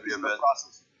 It's gonna be he's a in the bit.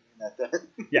 process of doing that.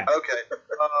 Then. Okay.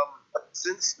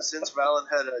 Since Valen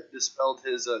had dispelled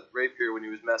his rapier when he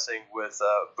was messing with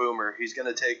Boomer, he's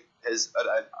gonna take his.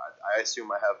 I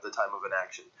assume I have the time of an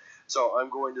action, so I'm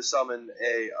going to summon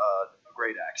a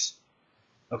great axe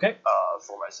Okay.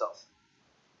 for myself,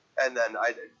 and then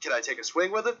can I take a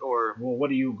swing with it, or Well, what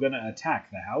are you going to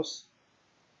attack? The house?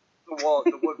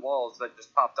 the wood walls that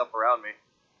just popped up around me?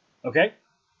 Okay.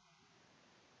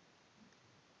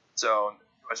 So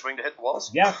do I swing to hit the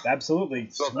walls? Yeah, absolutely.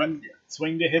 So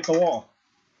Swing to hit the wall.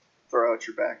 Throw out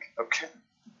your back. Okay.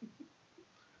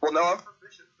 Well, no, I'm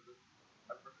proficient for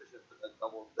that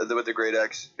double with the great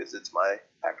axe because it's my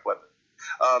hacked weapon.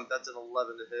 That's an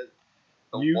 11 to hit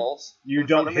the walls. You in front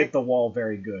don't of me? hit the wall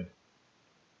very good.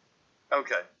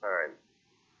 Okay, all right.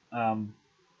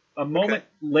 A moment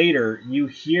later, you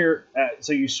hear.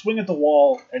 So you swing at the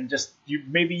wall, and just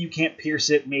maybe you can't pierce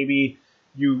it. Maybe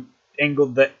you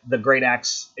angled the great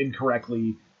axe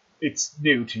incorrectly. It's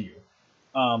new to you,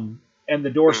 and the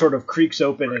door sort of creaks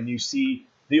open, and you see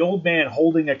the old man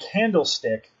holding a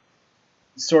candlestick,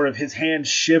 sort of his hand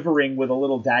shivering with a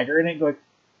little dagger in it, going,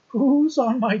 "Who's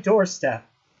on my doorstep?"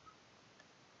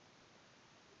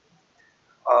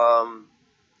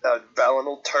 Valen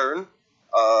will turn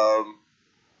and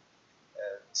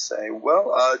say,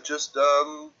 "Well, just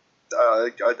a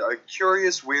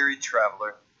curious, weary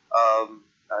traveler. I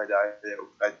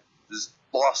was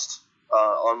lost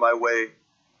on my way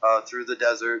through the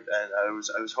desert, and I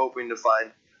was hoping to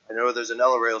find. I know there's an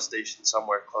Elrail station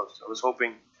somewhere close. I was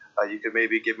hoping you could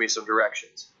maybe give me some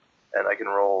directions, and I can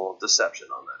roll deception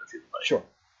on that if you'd like." Sure.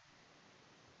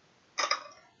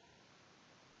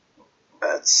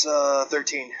 That's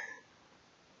 13.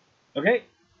 Okay.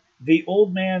 The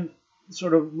old man,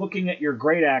 sort of looking at your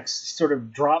great axe, sort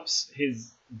of drops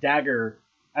his dagger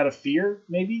out of fear,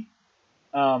 maybe,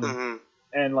 and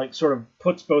like sort of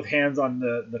puts both hands on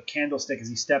the candlestick as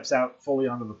he steps out fully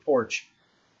onto the porch.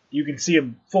 You can see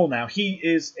him full now. He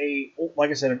is like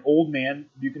I said, an old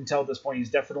man. You can tell at this point he's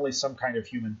definitely some kind of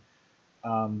human.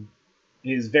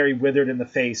 He is very withered in the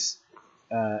face,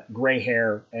 gray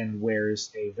hair, and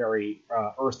wears a very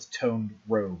earth-toned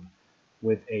robe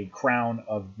with a crown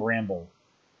of bramble.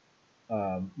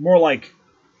 More like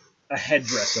a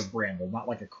headdress of bramble, not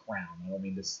like a crown. I don't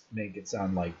mean to make it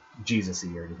sound like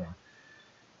Jesus-y or anything.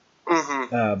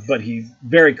 But he's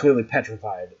very clearly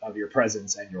petrified of your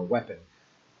presence and your weapon.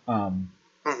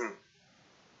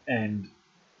 And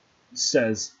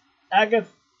says, Agath,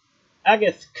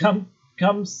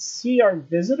 come see our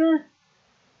visitor?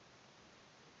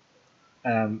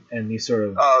 And he sort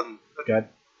of... Go ahead.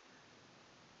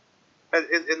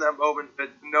 In that moment,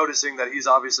 noticing that he's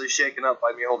obviously shaken up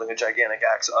by me holding a gigantic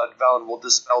axe, Valen will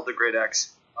dispel the great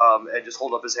axe and just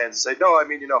hold up his hands and say, "No, I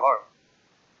mean you no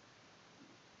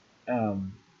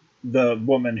harm." The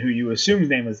woman who you assumed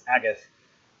name was Agath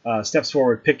steps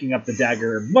forward, picking up the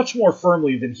dagger much more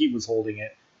firmly than he was holding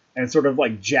it, and sort of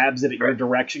like jabs it at your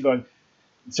direction, going,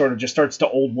 sort of just starts to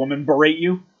old woman berate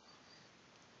you.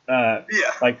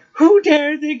 Like, who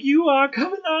dare think you are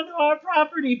coming onto our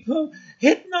property,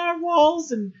 hitting our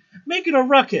walls and making a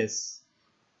ruckus?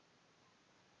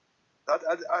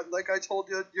 Like I told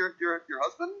you, your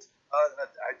husband.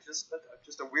 I'm just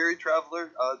a weary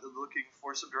traveler looking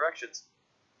for some directions,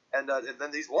 and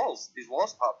then these walls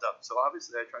popped up. So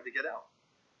obviously I tried to get out.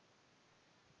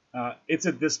 It's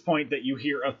at this point that you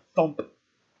hear a thump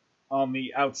on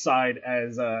the outside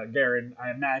as Garen,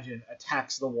 I imagine,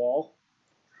 attacks the wall.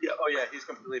 Yeah. Oh yeah. He's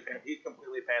completely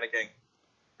panicking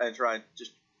and trying to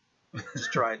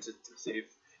save.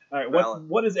 All right. Valen.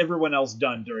 What has everyone else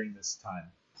done during this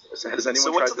time? Has anyone So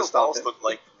what tried do to the stop walls him? look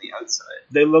like from the outside?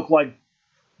 They look like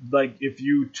if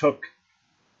you took.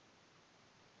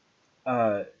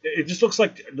 It just looks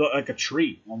like a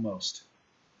tree almost.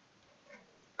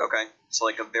 Okay, so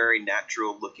like a very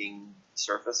natural looking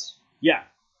surface. Yeah.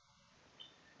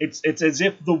 It's as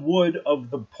if the wood of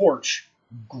the porch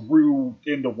grew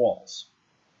into walls.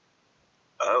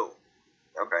 Oh,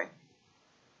 okay.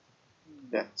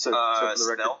 Yeah. So for the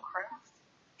record, Spellcraft?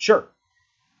 Sure.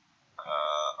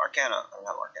 Arcana. I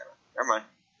have Arcana. Never mind.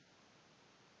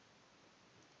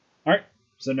 All right.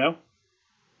 So no.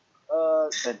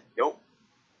 Nope.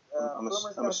 I'm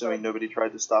assuming nobody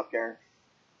tried to stop Garen.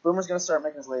 Boomer's gonna start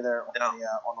making his way there on, No.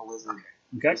 on the lizard,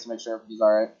 Okay. just to make sure everything's all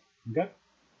right. Okay.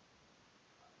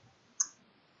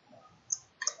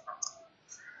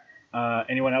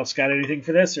 Anyone else got anything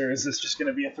for this, or is this just going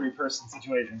to be a 3-person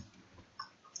situation?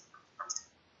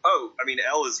 Oh, I mean,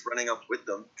 Elle is running up with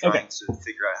them, trying to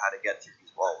figure out how to get through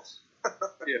these walls.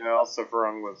 Yeah, also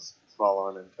Farung was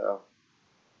following in tow.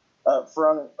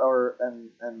 Farung and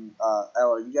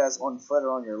Elle, are you guys on foot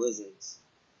or on your lizards?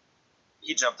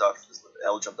 He jumped off his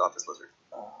Elle jumped off his lizard.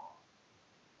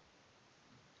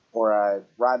 Or I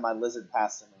ride my lizard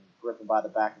past him and grip him by the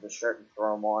back of his shirt and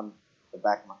throw him on the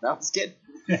back of my... No, I'm just kidding.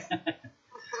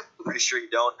 Pretty sure you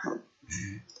don't.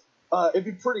 It'd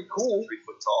be pretty cool. 3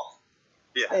 foot tall.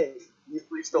 Yeah. Hey,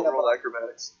 Please don't roll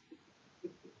acrobatics.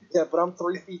 Yeah, but I'm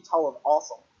 3 feet tall and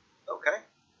awesome. Okay.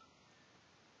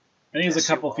 And he's Yes,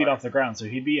 a couple you feet are. off the ground, so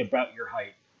he'd be about your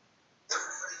height.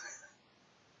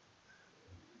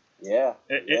 Yeah,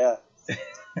 yeah. It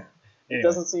Anyway.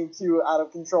 doesn't seem too out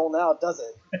of control now, does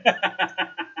it?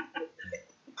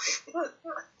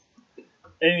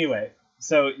 Anyway,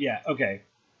 so yeah, okay.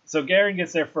 So Garen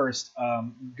gets there first.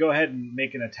 Go ahead and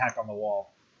make an attack on the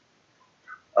wall.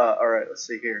 Alright, let's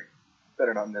see here.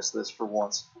 Better not miss this for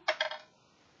once.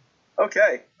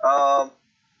 Okay.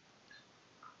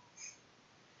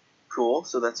 Cool,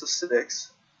 so that's a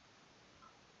 6.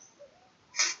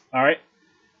 All right.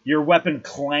 Your weapon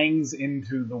clangs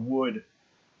into the wood.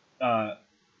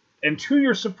 And to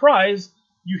your surprise,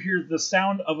 you hear the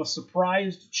sound of a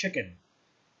surprised chicken.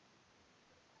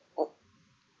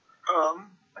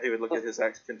 He would look at his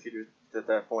axe confused at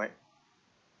that point.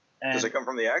 And Does it come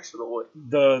from the axe or the wood?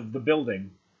 the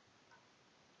building.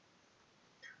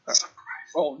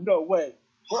 Oh, no way.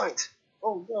 What?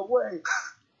 Oh, no way.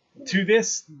 To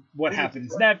this, what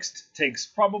happens next takes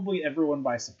probably everyone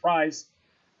by surprise,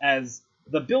 as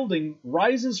the building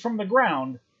rises from the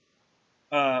ground,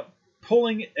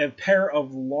 pulling a pair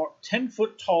of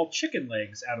 10-foot tall chicken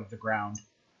legs out of the ground.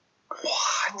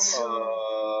 What?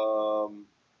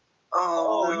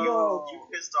 Oh, you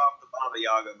pissed off the Baba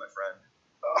Yaga, my friend.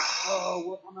 Oh,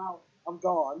 well, I'm out. I'm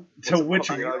gone. To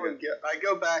which I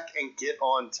go back and get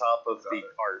on top of the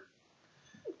cart.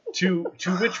 to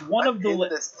which one of the In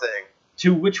this thing.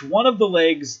 to which one of the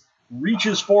legs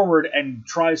reaches forward and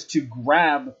tries to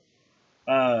grab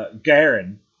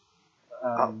Garen.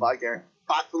 Bye, Garen.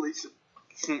 Bye, Felicia.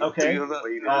 Okay. The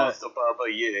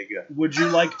Baba Yaga. Would you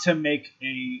like to make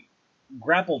a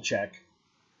grapple check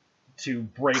to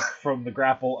break from the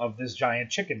grapple of this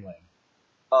giant chicken leg?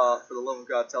 For the love of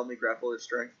God, tell me grapple is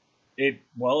strength.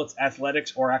 It's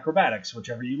athletics or acrobatics,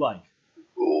 whichever you like.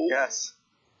 Yes.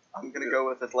 I'm going to go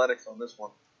with athletics on this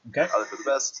one. Okay. Probably for the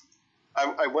best.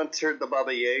 I went to the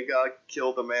Baba Yaga,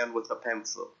 killed a man with a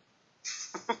pencil.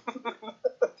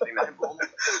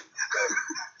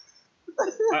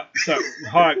 So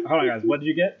hold on, guys. What did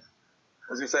you get?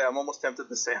 I was going to say, I'm almost tempted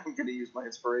to say I'm going to use my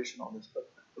inspiration on this, but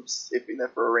I'm saving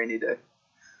that for a rainy day.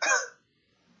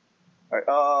 Alright,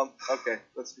 okay,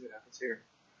 let's see what happens here.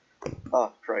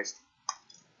 Oh, Christ.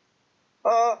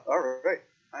 Alright.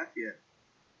 Yeah.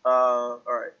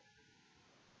 Alright.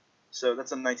 So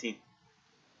that's a 19.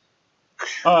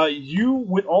 You,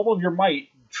 with all of your might,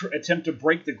 attempt to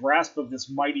break the grasp of this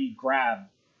mighty grab,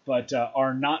 but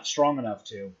are not strong enough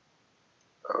to.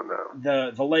 Oh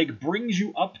no. The leg brings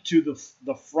you up to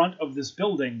the front of this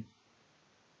building,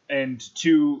 and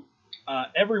to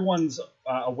everyone's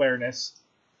awareness,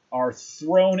 are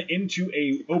thrown into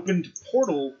a opened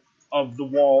portal of the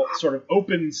wall. Sort of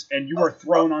opens, and you are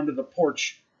thrown onto the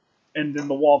porch, and then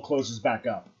the wall closes back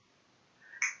up.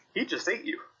 He just ate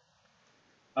you.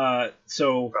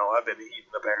 So Well, I've been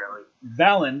eaten apparently.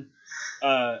 Valen,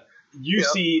 you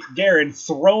see Garen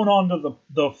thrown onto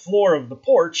the floor of the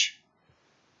porch,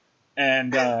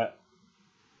 and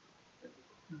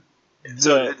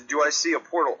So, do I see a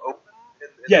portal open?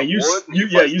 you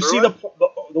see the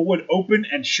wood open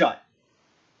and shut.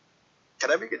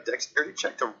 Can I make a dexterity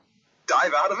check to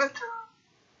dive out of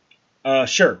it?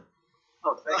 Sure.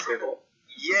 Oh, thanks, Abel.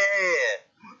 Yeah.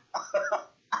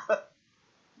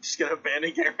 Just going to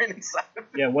abandon Garen inside of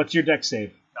Yeah. What's your dex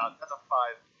save? That's a 5.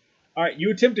 All right,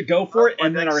 you attempt to go for it, My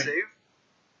and then dex are save?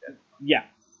 yeah.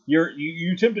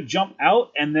 You attempt to jump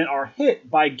out, and then are hit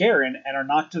by Garen and are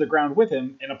knocked to the ground with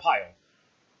him in a pile.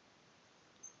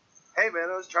 Hey man,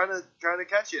 I was trying to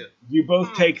catch you. You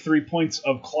both take 3 points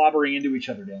of clobbering into each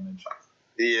other damage.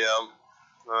 Yeah,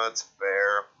 that's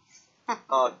fair.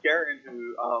 Garen,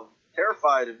 who,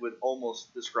 terrified, would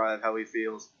almost describe how he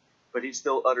feels, but he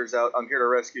still utters out, "I'm here to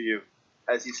rescue you,"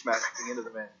 as he's smashing into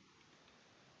the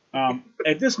man.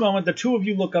 At this moment, the two of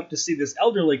you look up to see this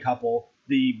elderly couple,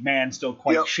 the man still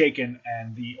quite shaken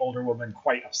and the older woman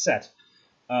quite upset.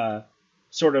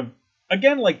 Sort of,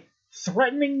 again, like,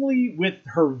 threateningly with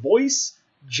her voice,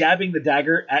 jabbing the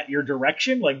dagger at your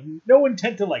direction, like no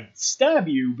intent to like stab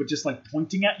you, but just like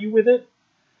pointing at you with it,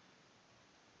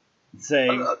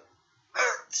 saying,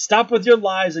 "Stop with your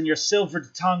lies and your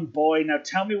silvered tongue, boy. Now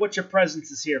tell me what your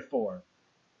presence is here for."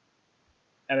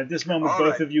 And at this moment, All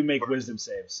both right. of you make wisdom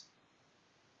saves.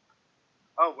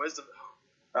 Oh, wisdom.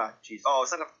 Ah, jeez. Oh,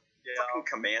 is that a Yeah, fucking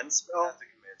command spell? that's a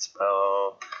command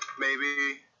spell.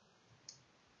 Maybe.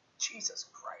 Jesus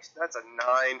Christ, that's a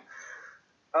 9.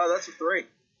 Oh, that's a 3.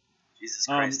 Jesus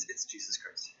Christ, it's Jesus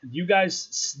Christ. You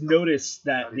guys notice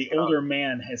that How the did you older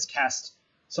man has cast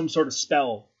some sort of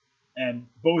spell, and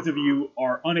both of you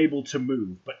are unable to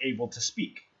move, but able to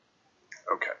speak.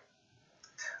 Okay.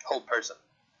 Hold person.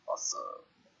 Awesome.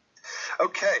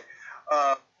 Okay.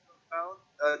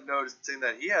 Noticing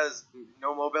that he has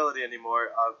no mobility anymore,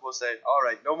 we'll say, all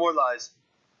right, no more lies.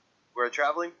 We're a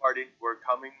traveling party. We're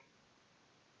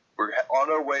on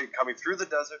our way, coming through the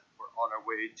desert. We're on our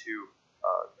way to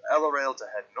Elarail to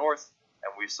head north,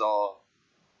 and we saw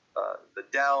the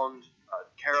downed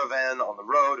caravan on the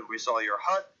road, and we saw your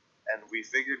hut, and we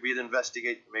figured we'd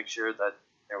investigate to make sure that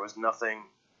there was nothing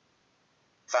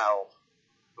foul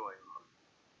going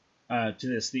on. To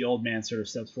this, the old man sort of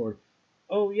steps forward.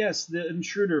 "Oh yes, the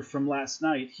intruder from last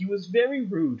night. He was very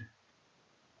rude."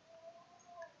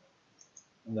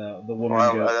 The woman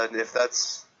Well, goes,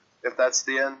 if that's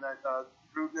the end that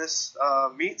rudeness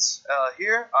meets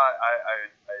here, I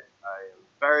am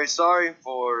very sorry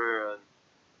for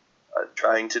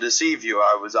trying to deceive you.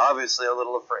 I was obviously a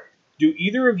little afraid. "Do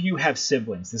either of you have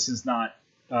siblings?" This is not.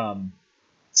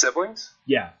 Siblings?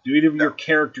 Yeah. Do either of your No.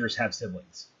 characters have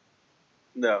siblings?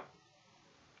 No,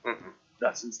 Mm-mm.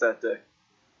 not since that day.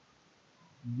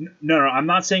 No, I'm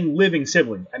not saying living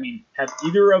siblings. I mean, have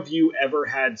either of you ever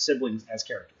had siblings as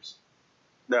characters?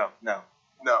 No. No.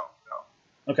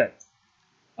 Okay.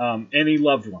 Any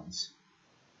loved ones?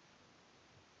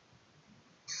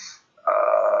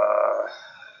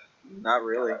 Not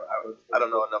really. I don't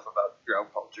know enough about ground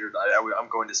culture. I'm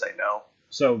going to say no.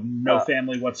 So no Uh,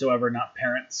 family whatsoever, not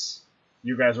parents.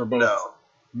 You guys were both No.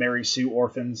 Mary Sue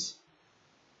orphans.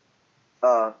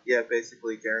 Yeah,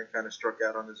 basically, Garen kind of struck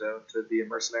out on his own to be a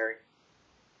mercenary.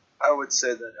 I would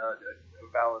say that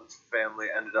Valen's family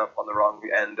ended up on the wrong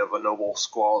end of a noble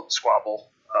squabble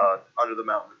under the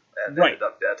mountain and Right. ended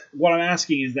up dead. What I'm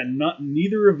asking is that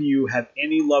neither of you have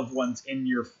any loved ones in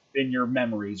your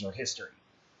memories or history.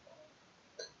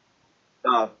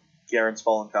 Garen's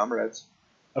fallen comrades.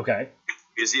 Okay.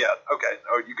 Yeah, okay.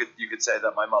 Or you could say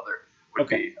that my mother would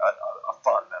Okay. be a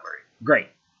fond memory. Great.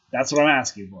 That's what I'm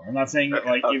asking for. I'm not saying that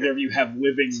like Okay. either of you have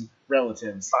living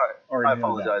relatives All right. or I anything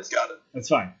like that. apologize. Got it. That's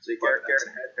fine. So Garen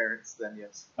had parents, then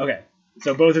yes. Okay.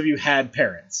 So both of you had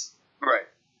parents. Right.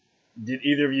 Did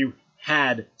either of you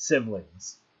had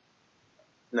siblings?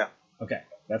 No. Okay.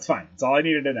 That's fine. That's all I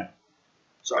needed to know.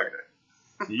 Sorry.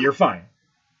 You're fine.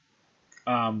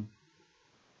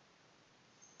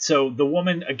 So the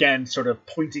woman, again, sort of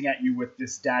pointing at you with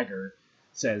this dagger,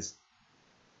 says,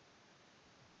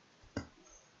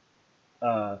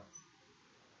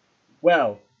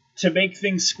 "Well, to make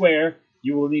things square,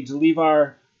 you will need to leave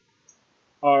our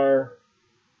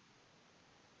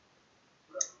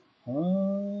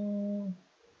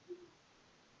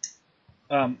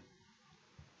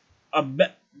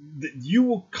you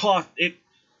will cost it.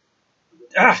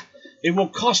 It will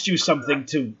cost you something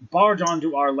to barge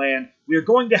onto our land. We are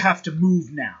going to have to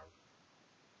move now.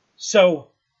 So,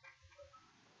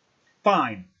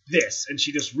 fine, this." And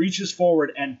she just reaches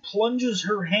forward and plunges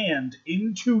her hand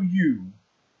into you.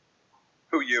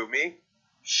 Who, you? Me?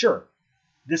 Sure.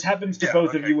 This happens to Yeah, both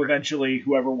of okay, you great. eventually.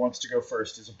 Whoever wants to go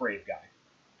first is a brave guy.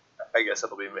 I guess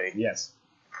it'll be me. Yes.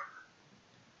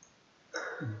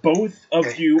 Both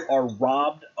of you are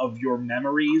robbed of your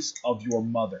memories of your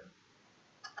mother.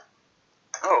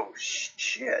 Oh,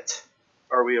 shit.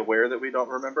 Are we aware that we don't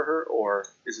remember her, or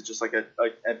is it just like a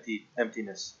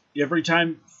emptiness? Every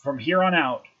time from here on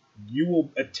out, you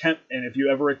will attempt, and if you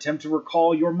ever attempt to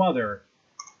recall your mother,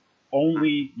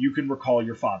 only you can recall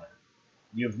your father.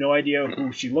 You have no idea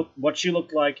who she looked, what she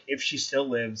looked like, if she still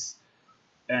lives,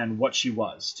 and what she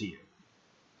was to you.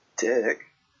 Dick.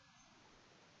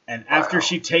 And after Wow.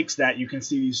 she takes that, you can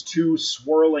see these two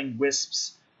swirling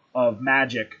wisps of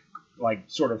magic, like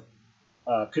sort of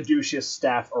caduceus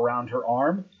staff around her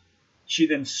arm. She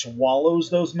then swallows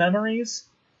those memories,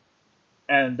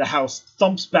 and the house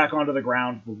thumps back onto the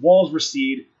ground. The walls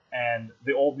recede, and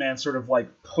the old man sort of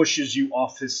like pushes you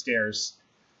off his stairs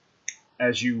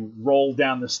as you roll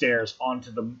down the stairs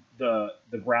onto the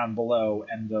ground below,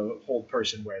 and the hold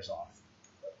person wears off.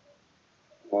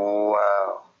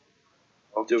 Wow.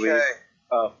 Okay. Do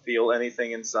we feel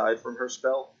anything inside from her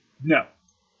spell? No,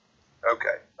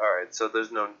 Okay, all right. So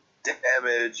there's no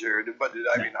damage, but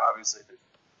I mean, obviously,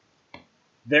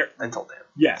 There, mental damage.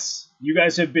 yes, you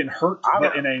guys have been hurt, I'm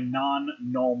but hurt. in a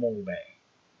non-normal way.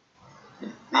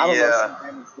 I don't know Yeah.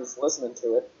 sometimes just listening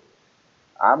to it.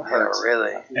 I'm Yeah, hurt.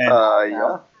 really. And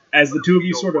Yeah. as the two of you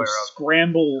You'll sort of wear up.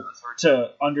 scramble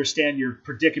to understand your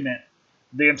predicament,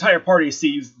 the entire party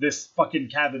sees this fucking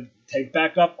cabin take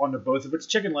back up onto both of its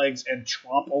chicken legs and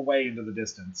tromp away into the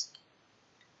distance.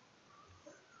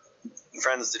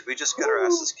 Friends, did we just get our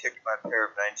asses kicked by a pair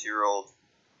of 90-year-old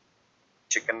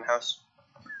chicken house?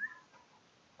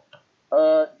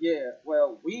 Yeah,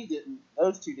 well, we didn't.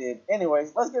 Those two did.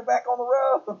 Anyways, let's get back on the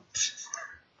road.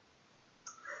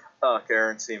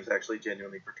 Karen seems actually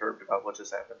genuinely perturbed about what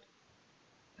just happened.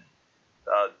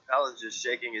 Alan's just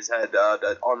shaking his head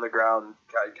on the ground,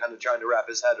 kind of trying to wrap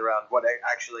his head around what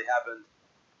actually happened.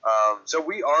 So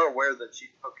we are aware that she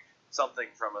took something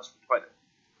from us, but by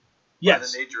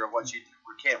Yes, the nature of what she did,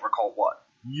 we can't recall what.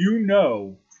 you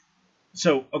know.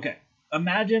 So, okay,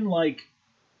 imagine like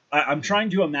I'm trying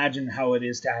to imagine how it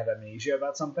is to have amnesia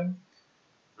about something.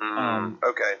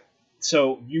 Okay.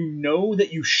 So you know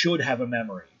that you should have a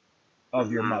memory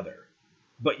of your Mhm. mother,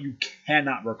 but you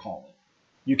cannot recall it.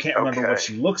 You can't remember what Okay.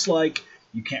 she looks like.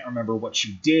 You can't remember what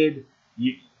she did.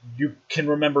 You can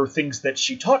remember things that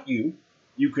she taught you.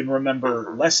 You can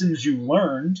remember lessons you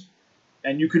learned,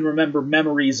 and you can remember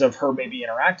memories of her maybe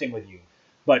interacting with you.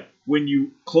 But when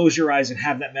you close your eyes and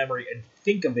have that memory and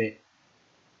think of it,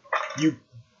 you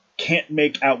can't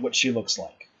make out what she looks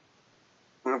like.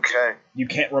 Okay. You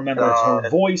can't remember her And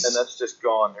voice. that's just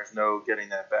gone. There's no getting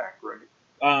that back, right?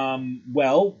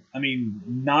 Well, I mean,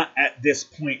 not at this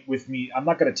point with me. I'm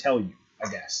not going to tell you, I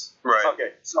guess. Right.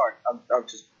 Okay, sorry. I'm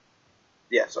just.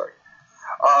 Yeah, sorry.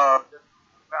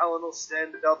 Alan will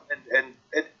stand up and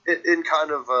in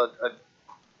kind of a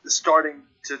starting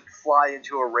to fly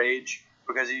into a rage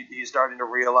because he's starting to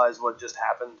realize what just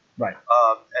happened. Right.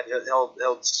 And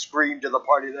he'll scream to the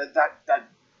party that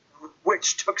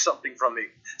witch took something from me,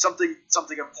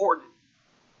 something important,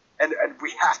 and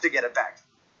we have to get it back.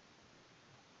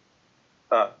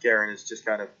 Garen is just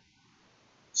kind of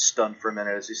stunned for a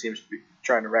minute as he seems to be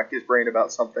trying to rack his brain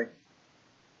about something.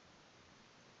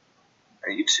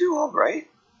 Are you two all right?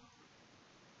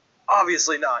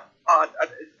 Obviously not.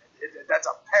 That's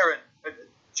apparent.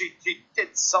 She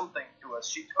did something to us.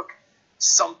 She took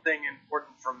something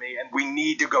important from me, and we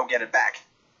need to go get it back.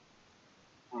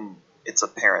 It's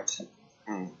apparent.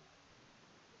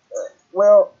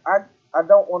 Well, I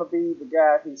don't want to be the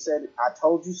guy who said, I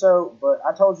told you so, but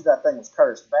I told you that thing was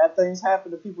cursed. Bad things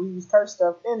happen to people who use cursed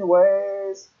stuff.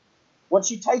 Anyways, what'd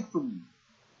she take from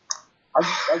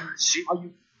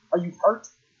you? Are you hurt?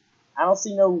 I don't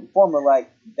see no form of, like,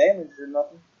 damage or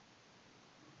nothing.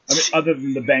 I mean, other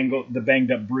than the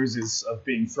banged up bruises of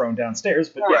being thrown downstairs,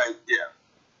 but yeah. Right,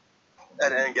 yeah.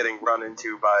 And getting run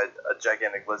into by a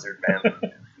gigantic lizard man.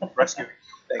 Rescuing.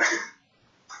 Thank you.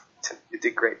 You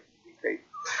did great. You did great.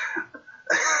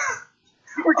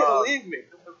 You were gonna leave me.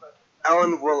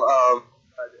 Alan will,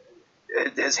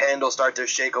 his hand will start to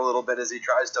shake a little bit as he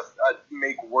tries to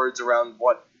make words around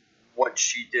what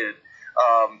she did.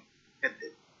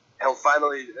 He'll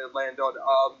finally land on,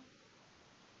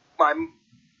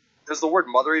 does the word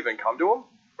mother even come to him?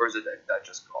 Or is it that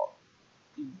just gone?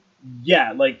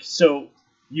 Yeah, like, so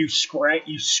you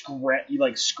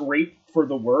like scrape for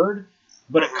the word,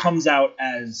 but it comes out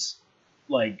as,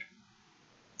 like,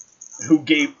 who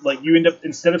gave, like, you end up,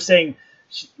 instead of saying,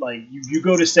 like, you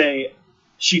go to say,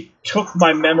 she took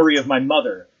my memory of my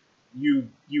mother, you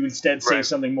instead say Right.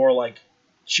 something more like,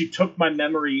 she took my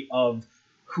memory of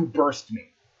who birthed me.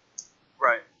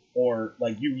 Right. Or,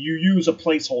 like, you use a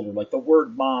placeholder, like the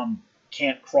word mom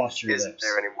can't cross your Isn't lips.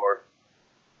 there anymore.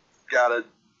 Got it.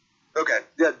 Okay.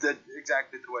 Yeah,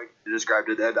 exactly the way you described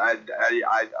it. And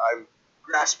I'm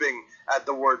grasping at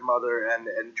the word mother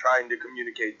and trying to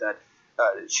communicate that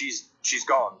she's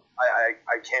gone. I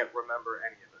can't remember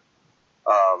any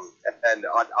of it. And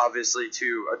obviously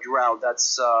to a drow,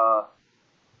 that's kind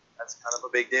of a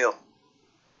big deal.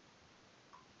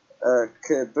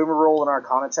 Could Boomer roll an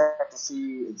Arcana check to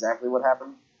see exactly what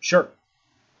happened? Sure.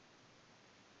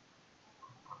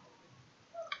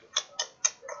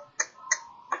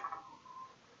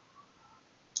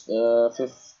 Uh,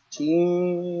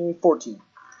 15, 14.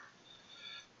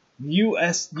 You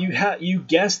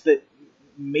guess that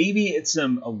maybe it's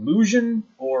some illusion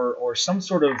or some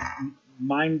sort of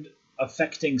mind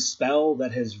affecting spell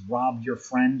that has robbed your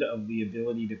friend of the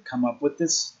ability to come up with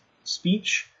this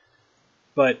speech,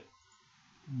 but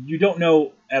you don't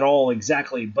know at all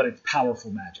exactly, but it's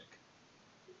powerful magic.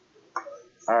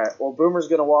 All right. Well, Boomer's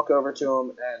gonna walk over to him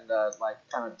and like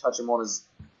kind of touch him on his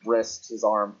wrist, his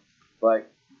arm. Like,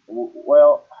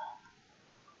 well,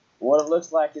 what it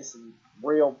looks like is some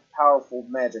real powerful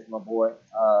magic, my boy.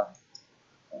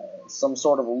 Some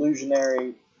sort of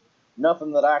illusionary,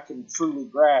 nothing that I can truly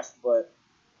grasp, but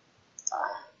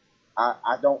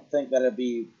I don't think that it'd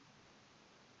be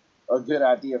a good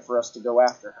idea for us to go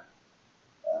after her.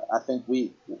 I think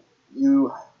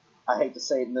I hate to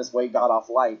say it in this way, got off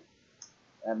light.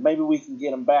 And maybe we can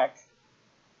get him back,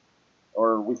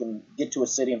 or we can get to a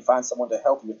city and find someone to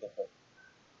help you with it. But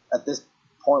at this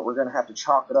point, we're going to have to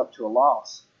chalk it up to a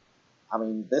loss. I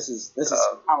mean, this is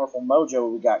some powerful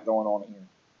mojo we got going on here.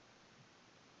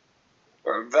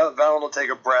 Valen will take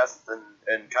a breath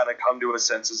and kind of come to his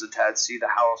senses a tad, see the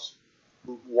house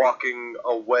walking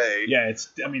away. Yeah, it's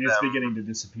beginning to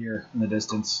disappear in the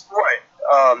distance.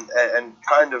 Right. And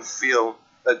kind of feel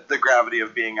the gravity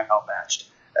of being outmatched.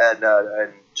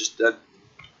 And just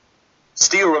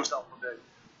steel himself a bit,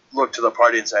 look to the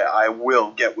party and say, I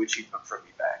will get what you took from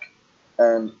me back.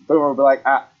 And Boomer will be like,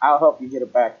 I'll help you get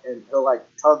it back. And he'll like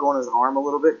tug on his arm a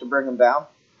little bit to bring him down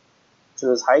to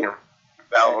his height.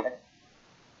 Valen,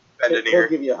 bend an He'll ear.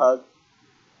 give you a hug.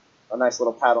 A nice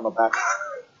little pat on the back.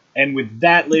 And with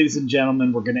that, ladies and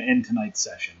gentlemen, we're going to end tonight's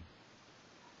session.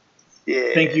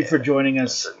 Yeah. Thank you for joining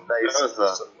us. That's a nice.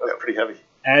 That was pretty heavy.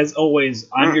 As always,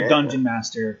 I'm your Dungeon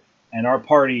Master, and our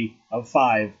party of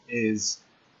 5 is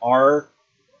our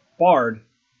Bard,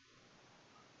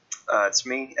 It's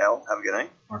me, L. Have a good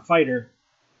night. our Fighter,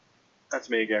 That's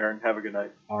me, Garen. Have a good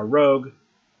night. our Rogue,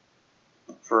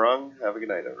 Farung, have a good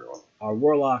night, everyone. our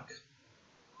Warlock,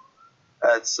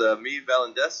 That's me,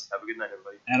 Valen Des. Have a good night,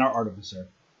 everybody. and our Artificer.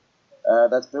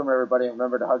 That's Boomer, everybody.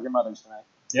 Remember to hug your mothers tonight.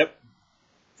 Yep.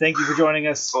 Thank you for joining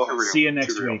us. For real. See you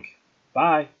next Too real. week.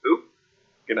 Bye.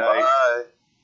 Good night. Bye.